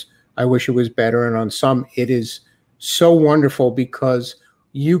shows, I wish it was better, and on some, it is so wonderful because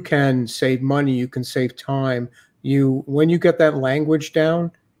you can save money, you can save time. When you get that language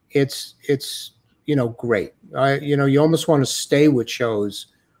down, it's great. You almost want to stay with shows.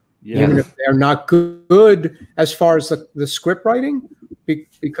 Even if they're not good as far as the script writing,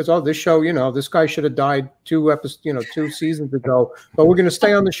 because this show, this guy should have died 2 seasons ago, but we're going to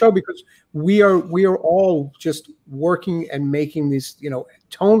stay on the show because we are all just working and making these,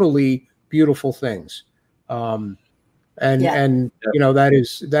 tonally beautiful things. That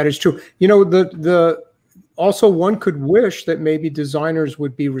is true. Also one could wish that maybe designers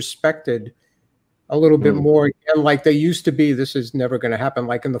would be respected a little bit more, again, like they used to be. This is never going to happen.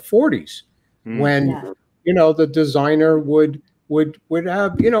 Like in the 40s, when the designer would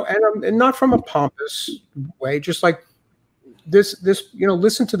have, and not from a pompous way, just like this,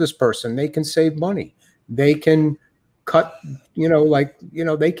 listen to this person. They can save money. They can cut,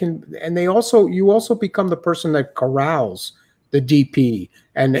 they can, and you also become the person that corrals the DP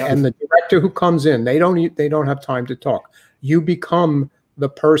and the director who comes in. They don't have time to talk. You become the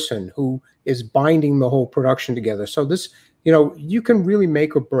person who is binding the whole production together. So this, you can really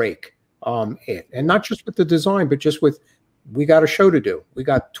make or break it, and not just with the design, but just with, we got a show to do. We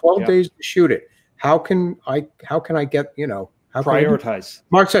got 12 days to shoot it. How can I get, how prioritize?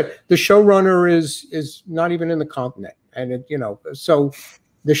 Mark said the showrunner is not even in the continent, and so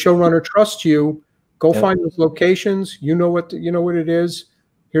the showrunner trusts you. Go find those locations. You know what it is.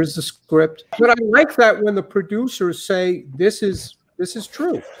 Here's the script. But I like that when the producers say this is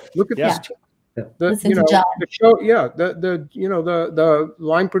true. Look at this team. The show, the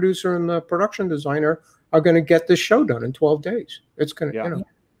line producer and the production designer are going to get this show done in 12 days. It's going to,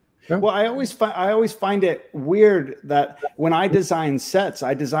 Well, I always find it weird that when I design sets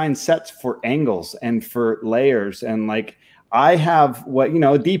for angles and for layers, and like I have what,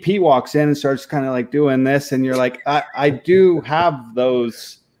 DP walks in and starts kind of like doing this, and you're like, I do have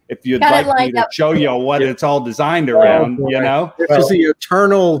those. If you'd like me to show you what it's all designed around, This is the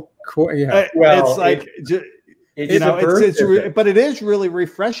eternal. It's like, but it is really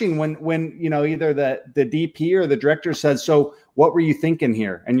refreshing when either the DP or the director says, "So what were you thinking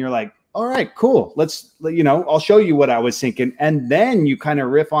here?" And you're like, "All right, cool. Let's I'll show you what I was thinking," and then you kind of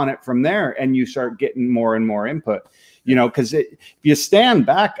riff on it from there, and you start getting more and more input. Because if you stand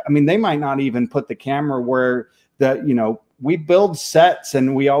back, they might not even put the camera where we build sets,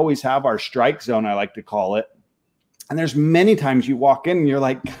 and we always have our strike zone, I like to call it. And there's many times you walk in and you're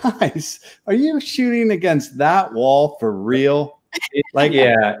like, guys, are you shooting against that wall for real? Like,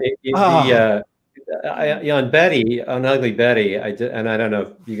 yeah, on Betty, on Ugly Betty, and I don't know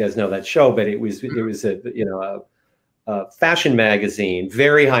if you guys know that show, but it was a fashion magazine,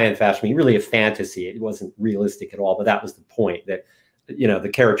 very high-end fashion, really a fantasy. It wasn't realistic at all, but that was the point, that the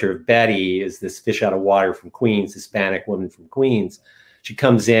character of Betty is this fish out of water from Queens, Hispanic woman from Queens. She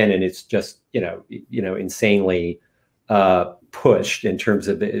comes in and it's just insanely pushed in terms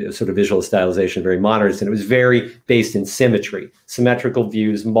of sort of visual stylization, very modernist, and it was very based in symmetry, symmetrical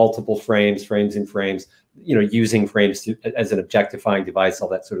views, multiple frames in frames, using frames as an objectifying device, all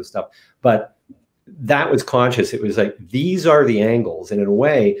that sort of stuff. But that was conscious. It was like, these are the angles, and in a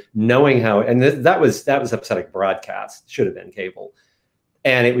way, knowing how, and that was episodic broadcast, should have been cable,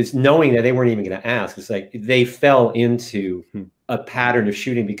 and it was knowing that they weren't even going to ask. It's like they fell into a pattern of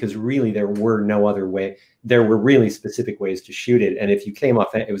shooting because really there were no other way. There were really specific ways to shoot it, and if you came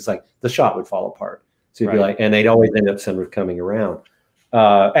off, it was like the shot would fall apart. So you'd be like, and they'd always end up sort of coming around.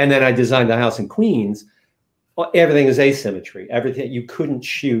 And then I designed the house in Queens. Everything is asymmetry. Everything, you couldn't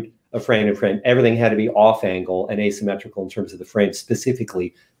shoot a frame to frame. Everything had to be off angle and asymmetrical in terms of the frame,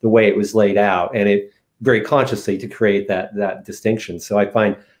 specifically the way it was laid out, and it very consciously to create that distinction. So I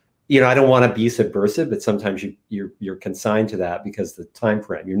find, I don't want to be subversive, but sometimes you're consigned to that because the time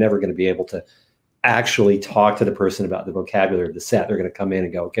frame. You're never going to be able to actually talk to the person about the vocabulary of the set. They're going to come in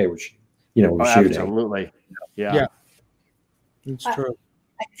and go, okay, we're shooting. Absolutely. Yeah. It's true.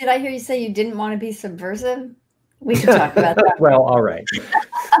 Did I hear you say you didn't want to be subversive? We can talk about that. Well, all right.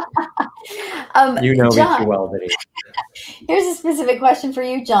 John, me too well, Vinny. Here's a specific question for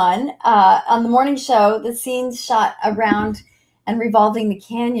you, John. On the morning show, the scenes shot around and revolving the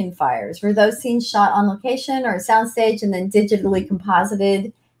canyon fires, were those scenes shot on location or a soundstage and then digitally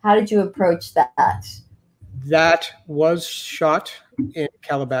composited? How did you approach that? That was shot in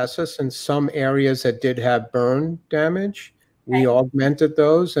Calabasas, and some areas that did have burn damage. We augmented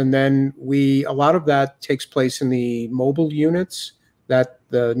those, and then a lot of that takes place in the mobile units that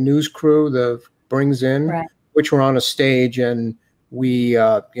the news crew brings in, which were on a stage, and we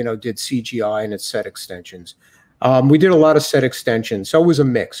did CGI and its set extensions. We did a lot of set extensions, so it was a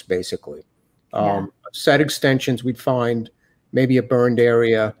mix basically. Set extensions, we'd find maybe a burned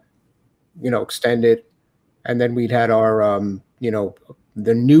area, extend it, and then we'd had our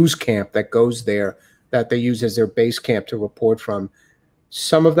the news camp that goes there, that they use as their base camp to report from.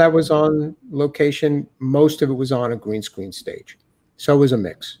 Some of that was on location. Most of it was on a green screen stage. So it was a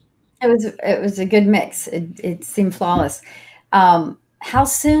mix. It was a good mix. It seemed flawless. How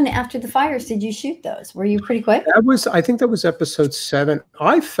soon after the fires did you shoot those? Were you pretty quick? I think that was episode 7.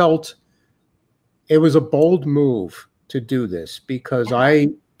 I felt it was a bold move to do this because I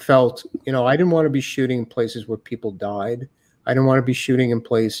felt, I didn't want to be shooting in places where people died. I didn't want to be shooting in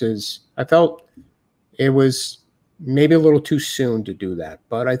places. I felt it was maybe a little too soon to do that,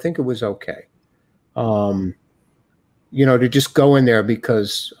 but I think it was okay. To just go in there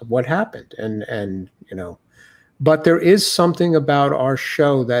because of what happened, and but there is something about our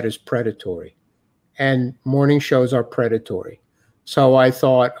show that is predatory, and morning shows are predatory. So I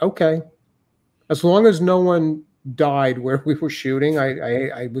thought, okay, as long as no one died where we were shooting,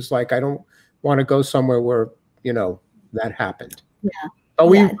 I was like, I don't want to go somewhere where that happened. Yeah. But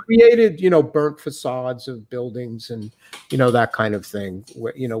we created, burnt facades of buildings and, that kind of thing,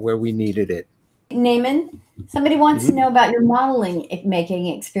 where we needed it. Naaman, somebody wants to know about your modeling making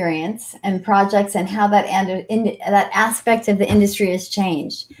experience and projects and how that aspect of the industry has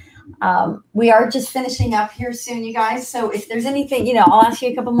changed. We are just finishing up here soon, you guys. So if there's anything, I'll ask you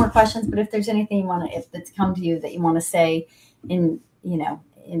a couple more questions, but if there's anything you want to, if that's come to you that you want to say in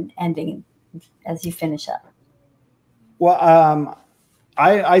ending as you finish up. Well,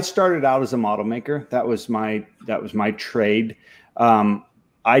 I started out as a model maker. That was my trade.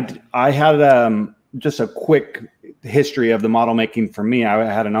 I had just a quick history of the model making for me. I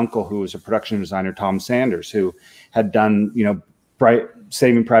had an uncle who was a production designer, Tom Sanders, who had done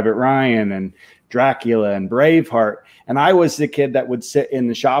Saving Private Ryan and Dracula and Braveheart, and I was the kid that would sit in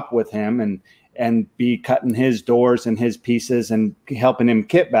the shop with him and be cutting his doors and his pieces and helping him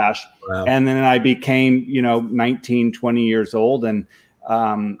kit bash. Wow. And then I became 19, 20 years old, and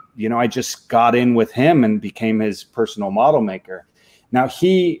I just got in with him and became his personal model maker. Now,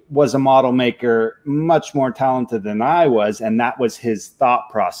 he was a model maker much more talented than I was, and that was his thought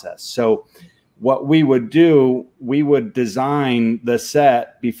process. So what we would do, we would design the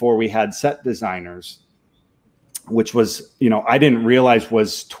set before we had set designers, which was, I didn't realize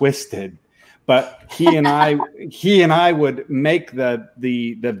was twisted. But he and I would make the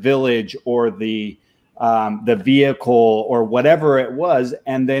village or the the vehicle or whatever it was.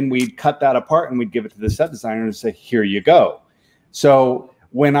 And then we'd cut that apart and we'd give it to the set designer and say, here you go. So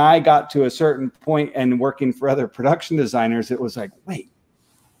when I got to a certain point and working for other production designers, it was like, wait,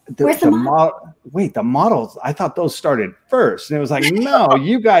 the models, I thought those started first. And it was like, no,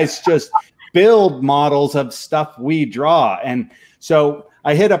 you guys just build models of stuff we draw. And so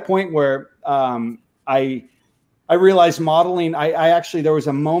I hit a point where I realized modeling, I actually, there was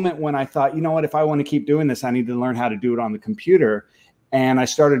a moment when I thought, you know what, if I want to keep doing this, I need to learn how to do it on the computer. And I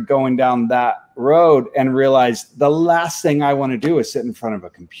started going down that road and realized the last thing I want to do is sit in front of a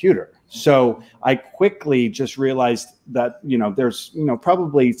computer. So I quickly just realized that, you know, there's, you know,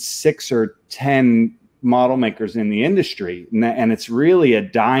 probably 6 or 10 model makers in the industry. And it's really a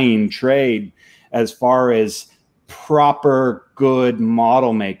dying trade as far as proper good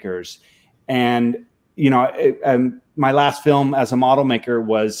model makers. And, you know, my last film as a model maker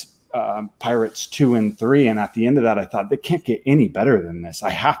was Pirates 2 and 3. And at the end of that, I thought, they can't get any better than this. I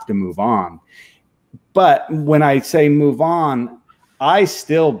have to move on. But when I say move on, I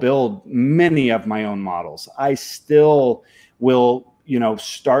still build many of my own models. I still will, you know,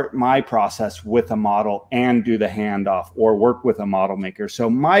 start my process with a model and do the handoff or work with a model maker. So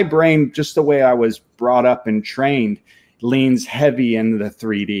my brain, just the way I was brought up and trained, leans heavy into the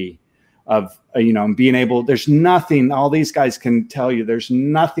 3D of, you know, being able, there's nothing, all these guys can tell you, there's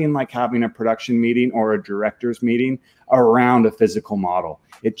nothing like having a production meeting or a director's meeting around a physical model.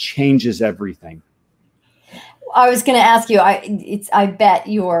 It changes everything. I was going to ask you, I bet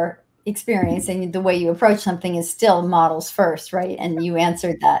your experience and the way you approach something is still models first, right? And you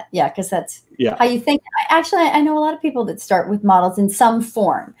answered that. Yeah, because that's how you think. Actually, I know a lot of people that start with models in some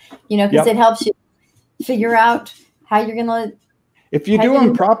form, you know, because it helps you figure out how you're going to. If you do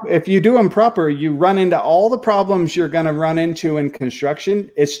them proper, you run into all the problems you're going to run into in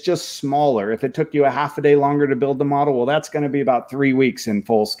construction. It's just smaller. If it took you a half a day longer to build the model, well, that's going to be about 3 weeks in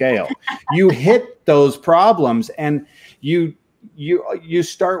full scale. You hit those problems and you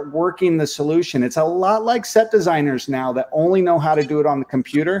start working the solution. It's a lot like set designers now that only know how to do it on the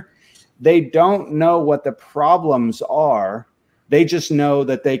computer. They don't know what the problems are. They just know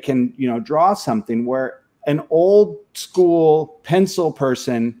that they can, you know, draw something where an old school pencil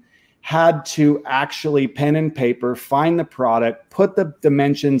person had to actually pen and paper, find the product, put the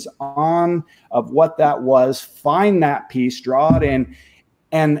dimensions on of what that was, find that piece, draw it in.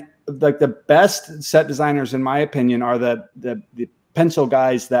 And like the best set designers, in my opinion, are the pencil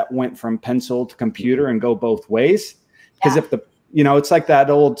guys that went from pencil to computer and go both ways. Because if the, you know, it's like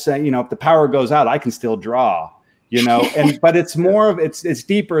that old saying, you know, if the power goes out, I can still draw. You know, but it's more of, it's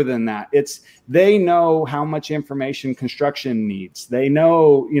deeper than that. It's, they know how much information construction needs. They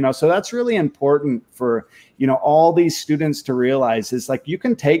know, you know, so that's really important for, you know, all these students to realize is like, you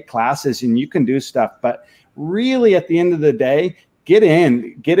can take classes and you can do stuff, but really at the end of the day, get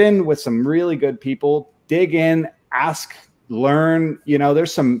in with some really good people, dig in, ask, learn, you know,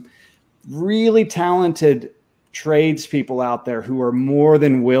 there's some really talented tradespeople out there who are more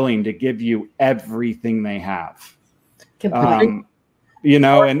than willing to give you everything they have. You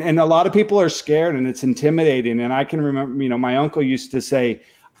know, and a lot of people are scared and it's intimidating. And I can remember, you know, my uncle used to say,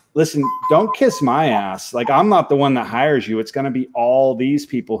 listen, don't kiss my ass. Like, I'm not the one that hires you. It's going to be all these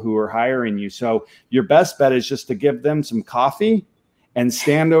people who are hiring you. So your best bet is just to give them some coffee and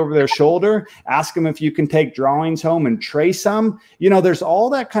stand over their shoulder, ask them if you can take drawings home and trace them. You know, there's all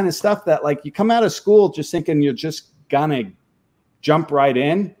that kind of stuff that, like, you come out of school just thinking you're just gonna jump right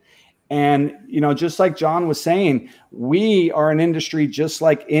in. And, you know, just like John was saying, we are an industry just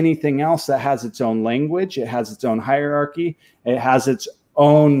like anything else that has its own language. It has its own hierarchy. It has its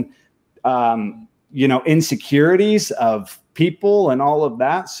own, you know, insecurities of people and all of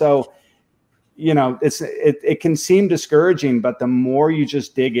that. So, you know, it can seem discouraging, but the more you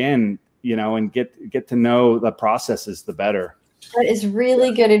just dig in, you know, and get to know the processes, the better. That is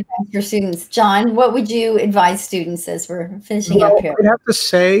really good advice for students. John, what would you advise students as we're finishing up here? I have to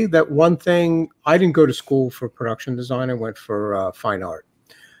say that one thing, I didn't go to school for production design. I went for fine art.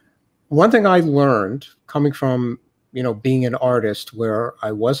 One thing I learned coming from, you know, being an artist where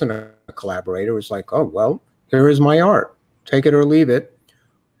I wasn't a collaborator was like, oh, well, here is my art. Take it or leave it.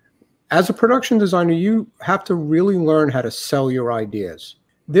 As a production designer, you have to really learn how to sell your ideas.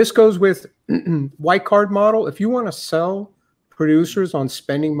 This goes with white card model. If you want to sell producers on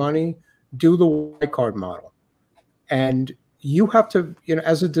spending money, do the white card model. And you have to, you know,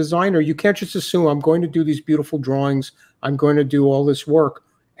 as a designer, you can't just assume I'm going to do these beautiful drawings, I'm going to do all this work,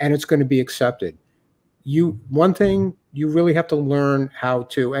 and it's going to be accepted. One thing you really have to learn how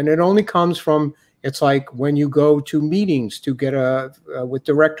to, and it only comes from, it's like when you go to meetings to get with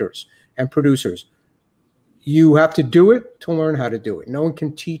directors and producers, you have to do it to learn how to do it. No one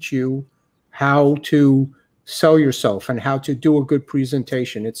can teach you how to sell yourself and how to do a good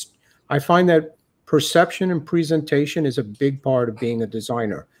presentation. I find that perception and presentation is a big part of being a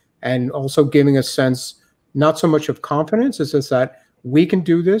designer, and also giving a sense, not so much of confidence, as just that we can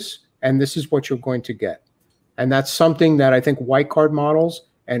do this and this is what you're going to get. And that's something that I think white card models,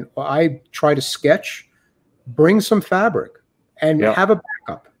 and I try to sketch, bring some fabric and have a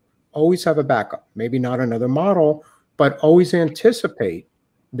backup. Always have a backup. Maybe not another model, but always anticipate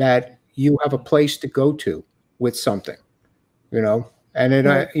that you have a place to go to with something, you know. And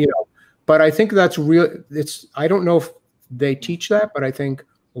then you know, but I think that's real. I don't know if they teach that, but I think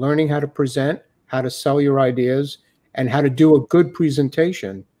learning how to present, how to sell your ideas, and how to do a good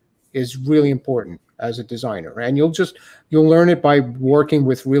presentation is really important as a designer. And you'll learn it by working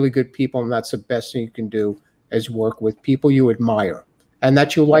with really good people, and that's the best thing you can do, is work with people you admire and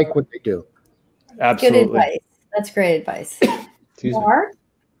that you like what they do. Absolutely. Good advice. That's great advice. Mark,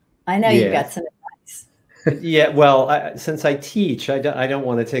 I know you've got some advice. Yeah, well, since I teach, I don't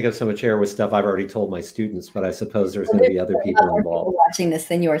want to take up so much air with stuff I've already told my students, but I suppose there's going to be other people involved watching this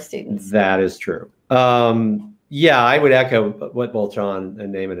than your students. That is true. Yeah, I would echo what both John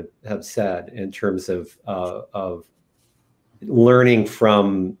and Naaman have said in terms of learning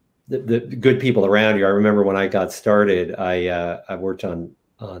from the good people around you. I remember when I got started, I worked on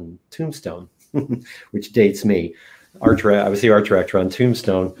Tombstone, which dates me. I was the art director on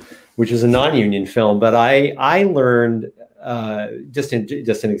Tombstone, which is a non-union film. But I learned just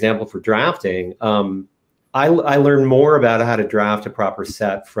an example for drafting. I learned more about how to draft a proper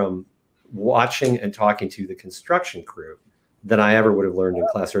set from watching and talking to the construction crew than I ever would have learned in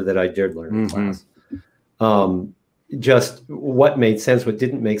class, or that I did learn in class. Just what made sense, what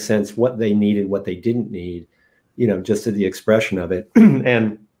didn't make sense, what they needed, what they didn't need, you know, just the expression of it.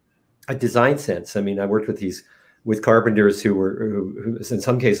 And a design sense. I mean, I worked with carpenters who in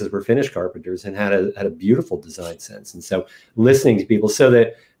some cases were finished carpenters and had a beautiful design sense. And so listening to people. So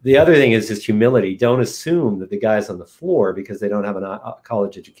that the other thing is just humility. Don't assume that the guys on the floor, because they don't have a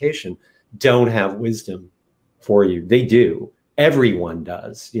college education, don't have wisdom for you. They do. Everyone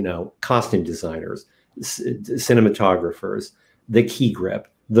does, you know, costume designers, cinematographers, the key grip,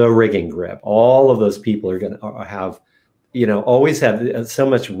 the rigging grip, all of those people are going to have, you know, always have so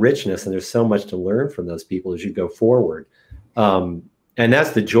much richness, and there's so much to learn from those people as you go forward. And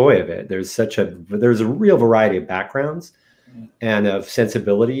that's the joy of it. There's a real variety of backgrounds and of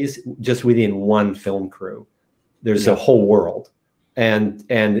sensibilities just within one film crew. There's a whole world. And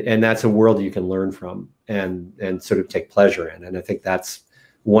that's a world you can learn from and sort of take pleasure in. And I think that's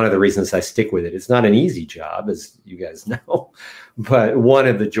one of the reasons I stick with it. It's not an easy job, as you guys know, but one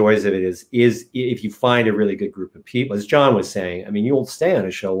of the joys of it is if you find a really good group of people, as John was saying, I mean, you'll stay on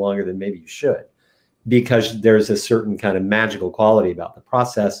a show longer than maybe you should, because there's a certain kind of magical quality about the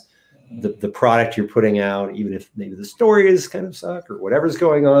process, the product you're putting out, even if maybe the story is kind of suck or whatever's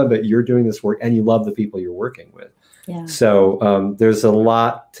going on, but you're doing this work and you love the people you're working with. Yeah. So there's a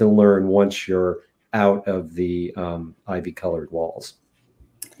lot to learn once you're out of the ivy-colored walls.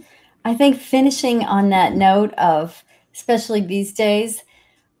 I think finishing on that note of, especially these days,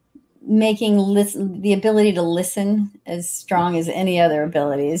 making the ability to listen as strong as any other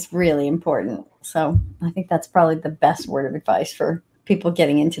ability is really important. So I think that's probably the best word of advice for people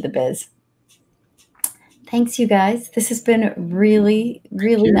getting into the biz. Thanks, you guys. This has been really,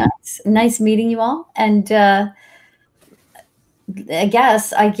 really nice meeting you all. And I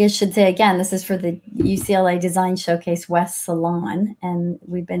guess should say again, this is for the UCLA Design Showcase West Salon, and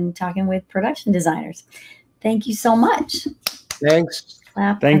we've been talking with production designers. Thank you so much. Thanks.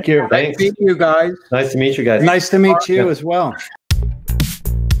 Thank you. Thanks. Nice to meet you guys. Nice to meet you guys. Nice to meet you as well.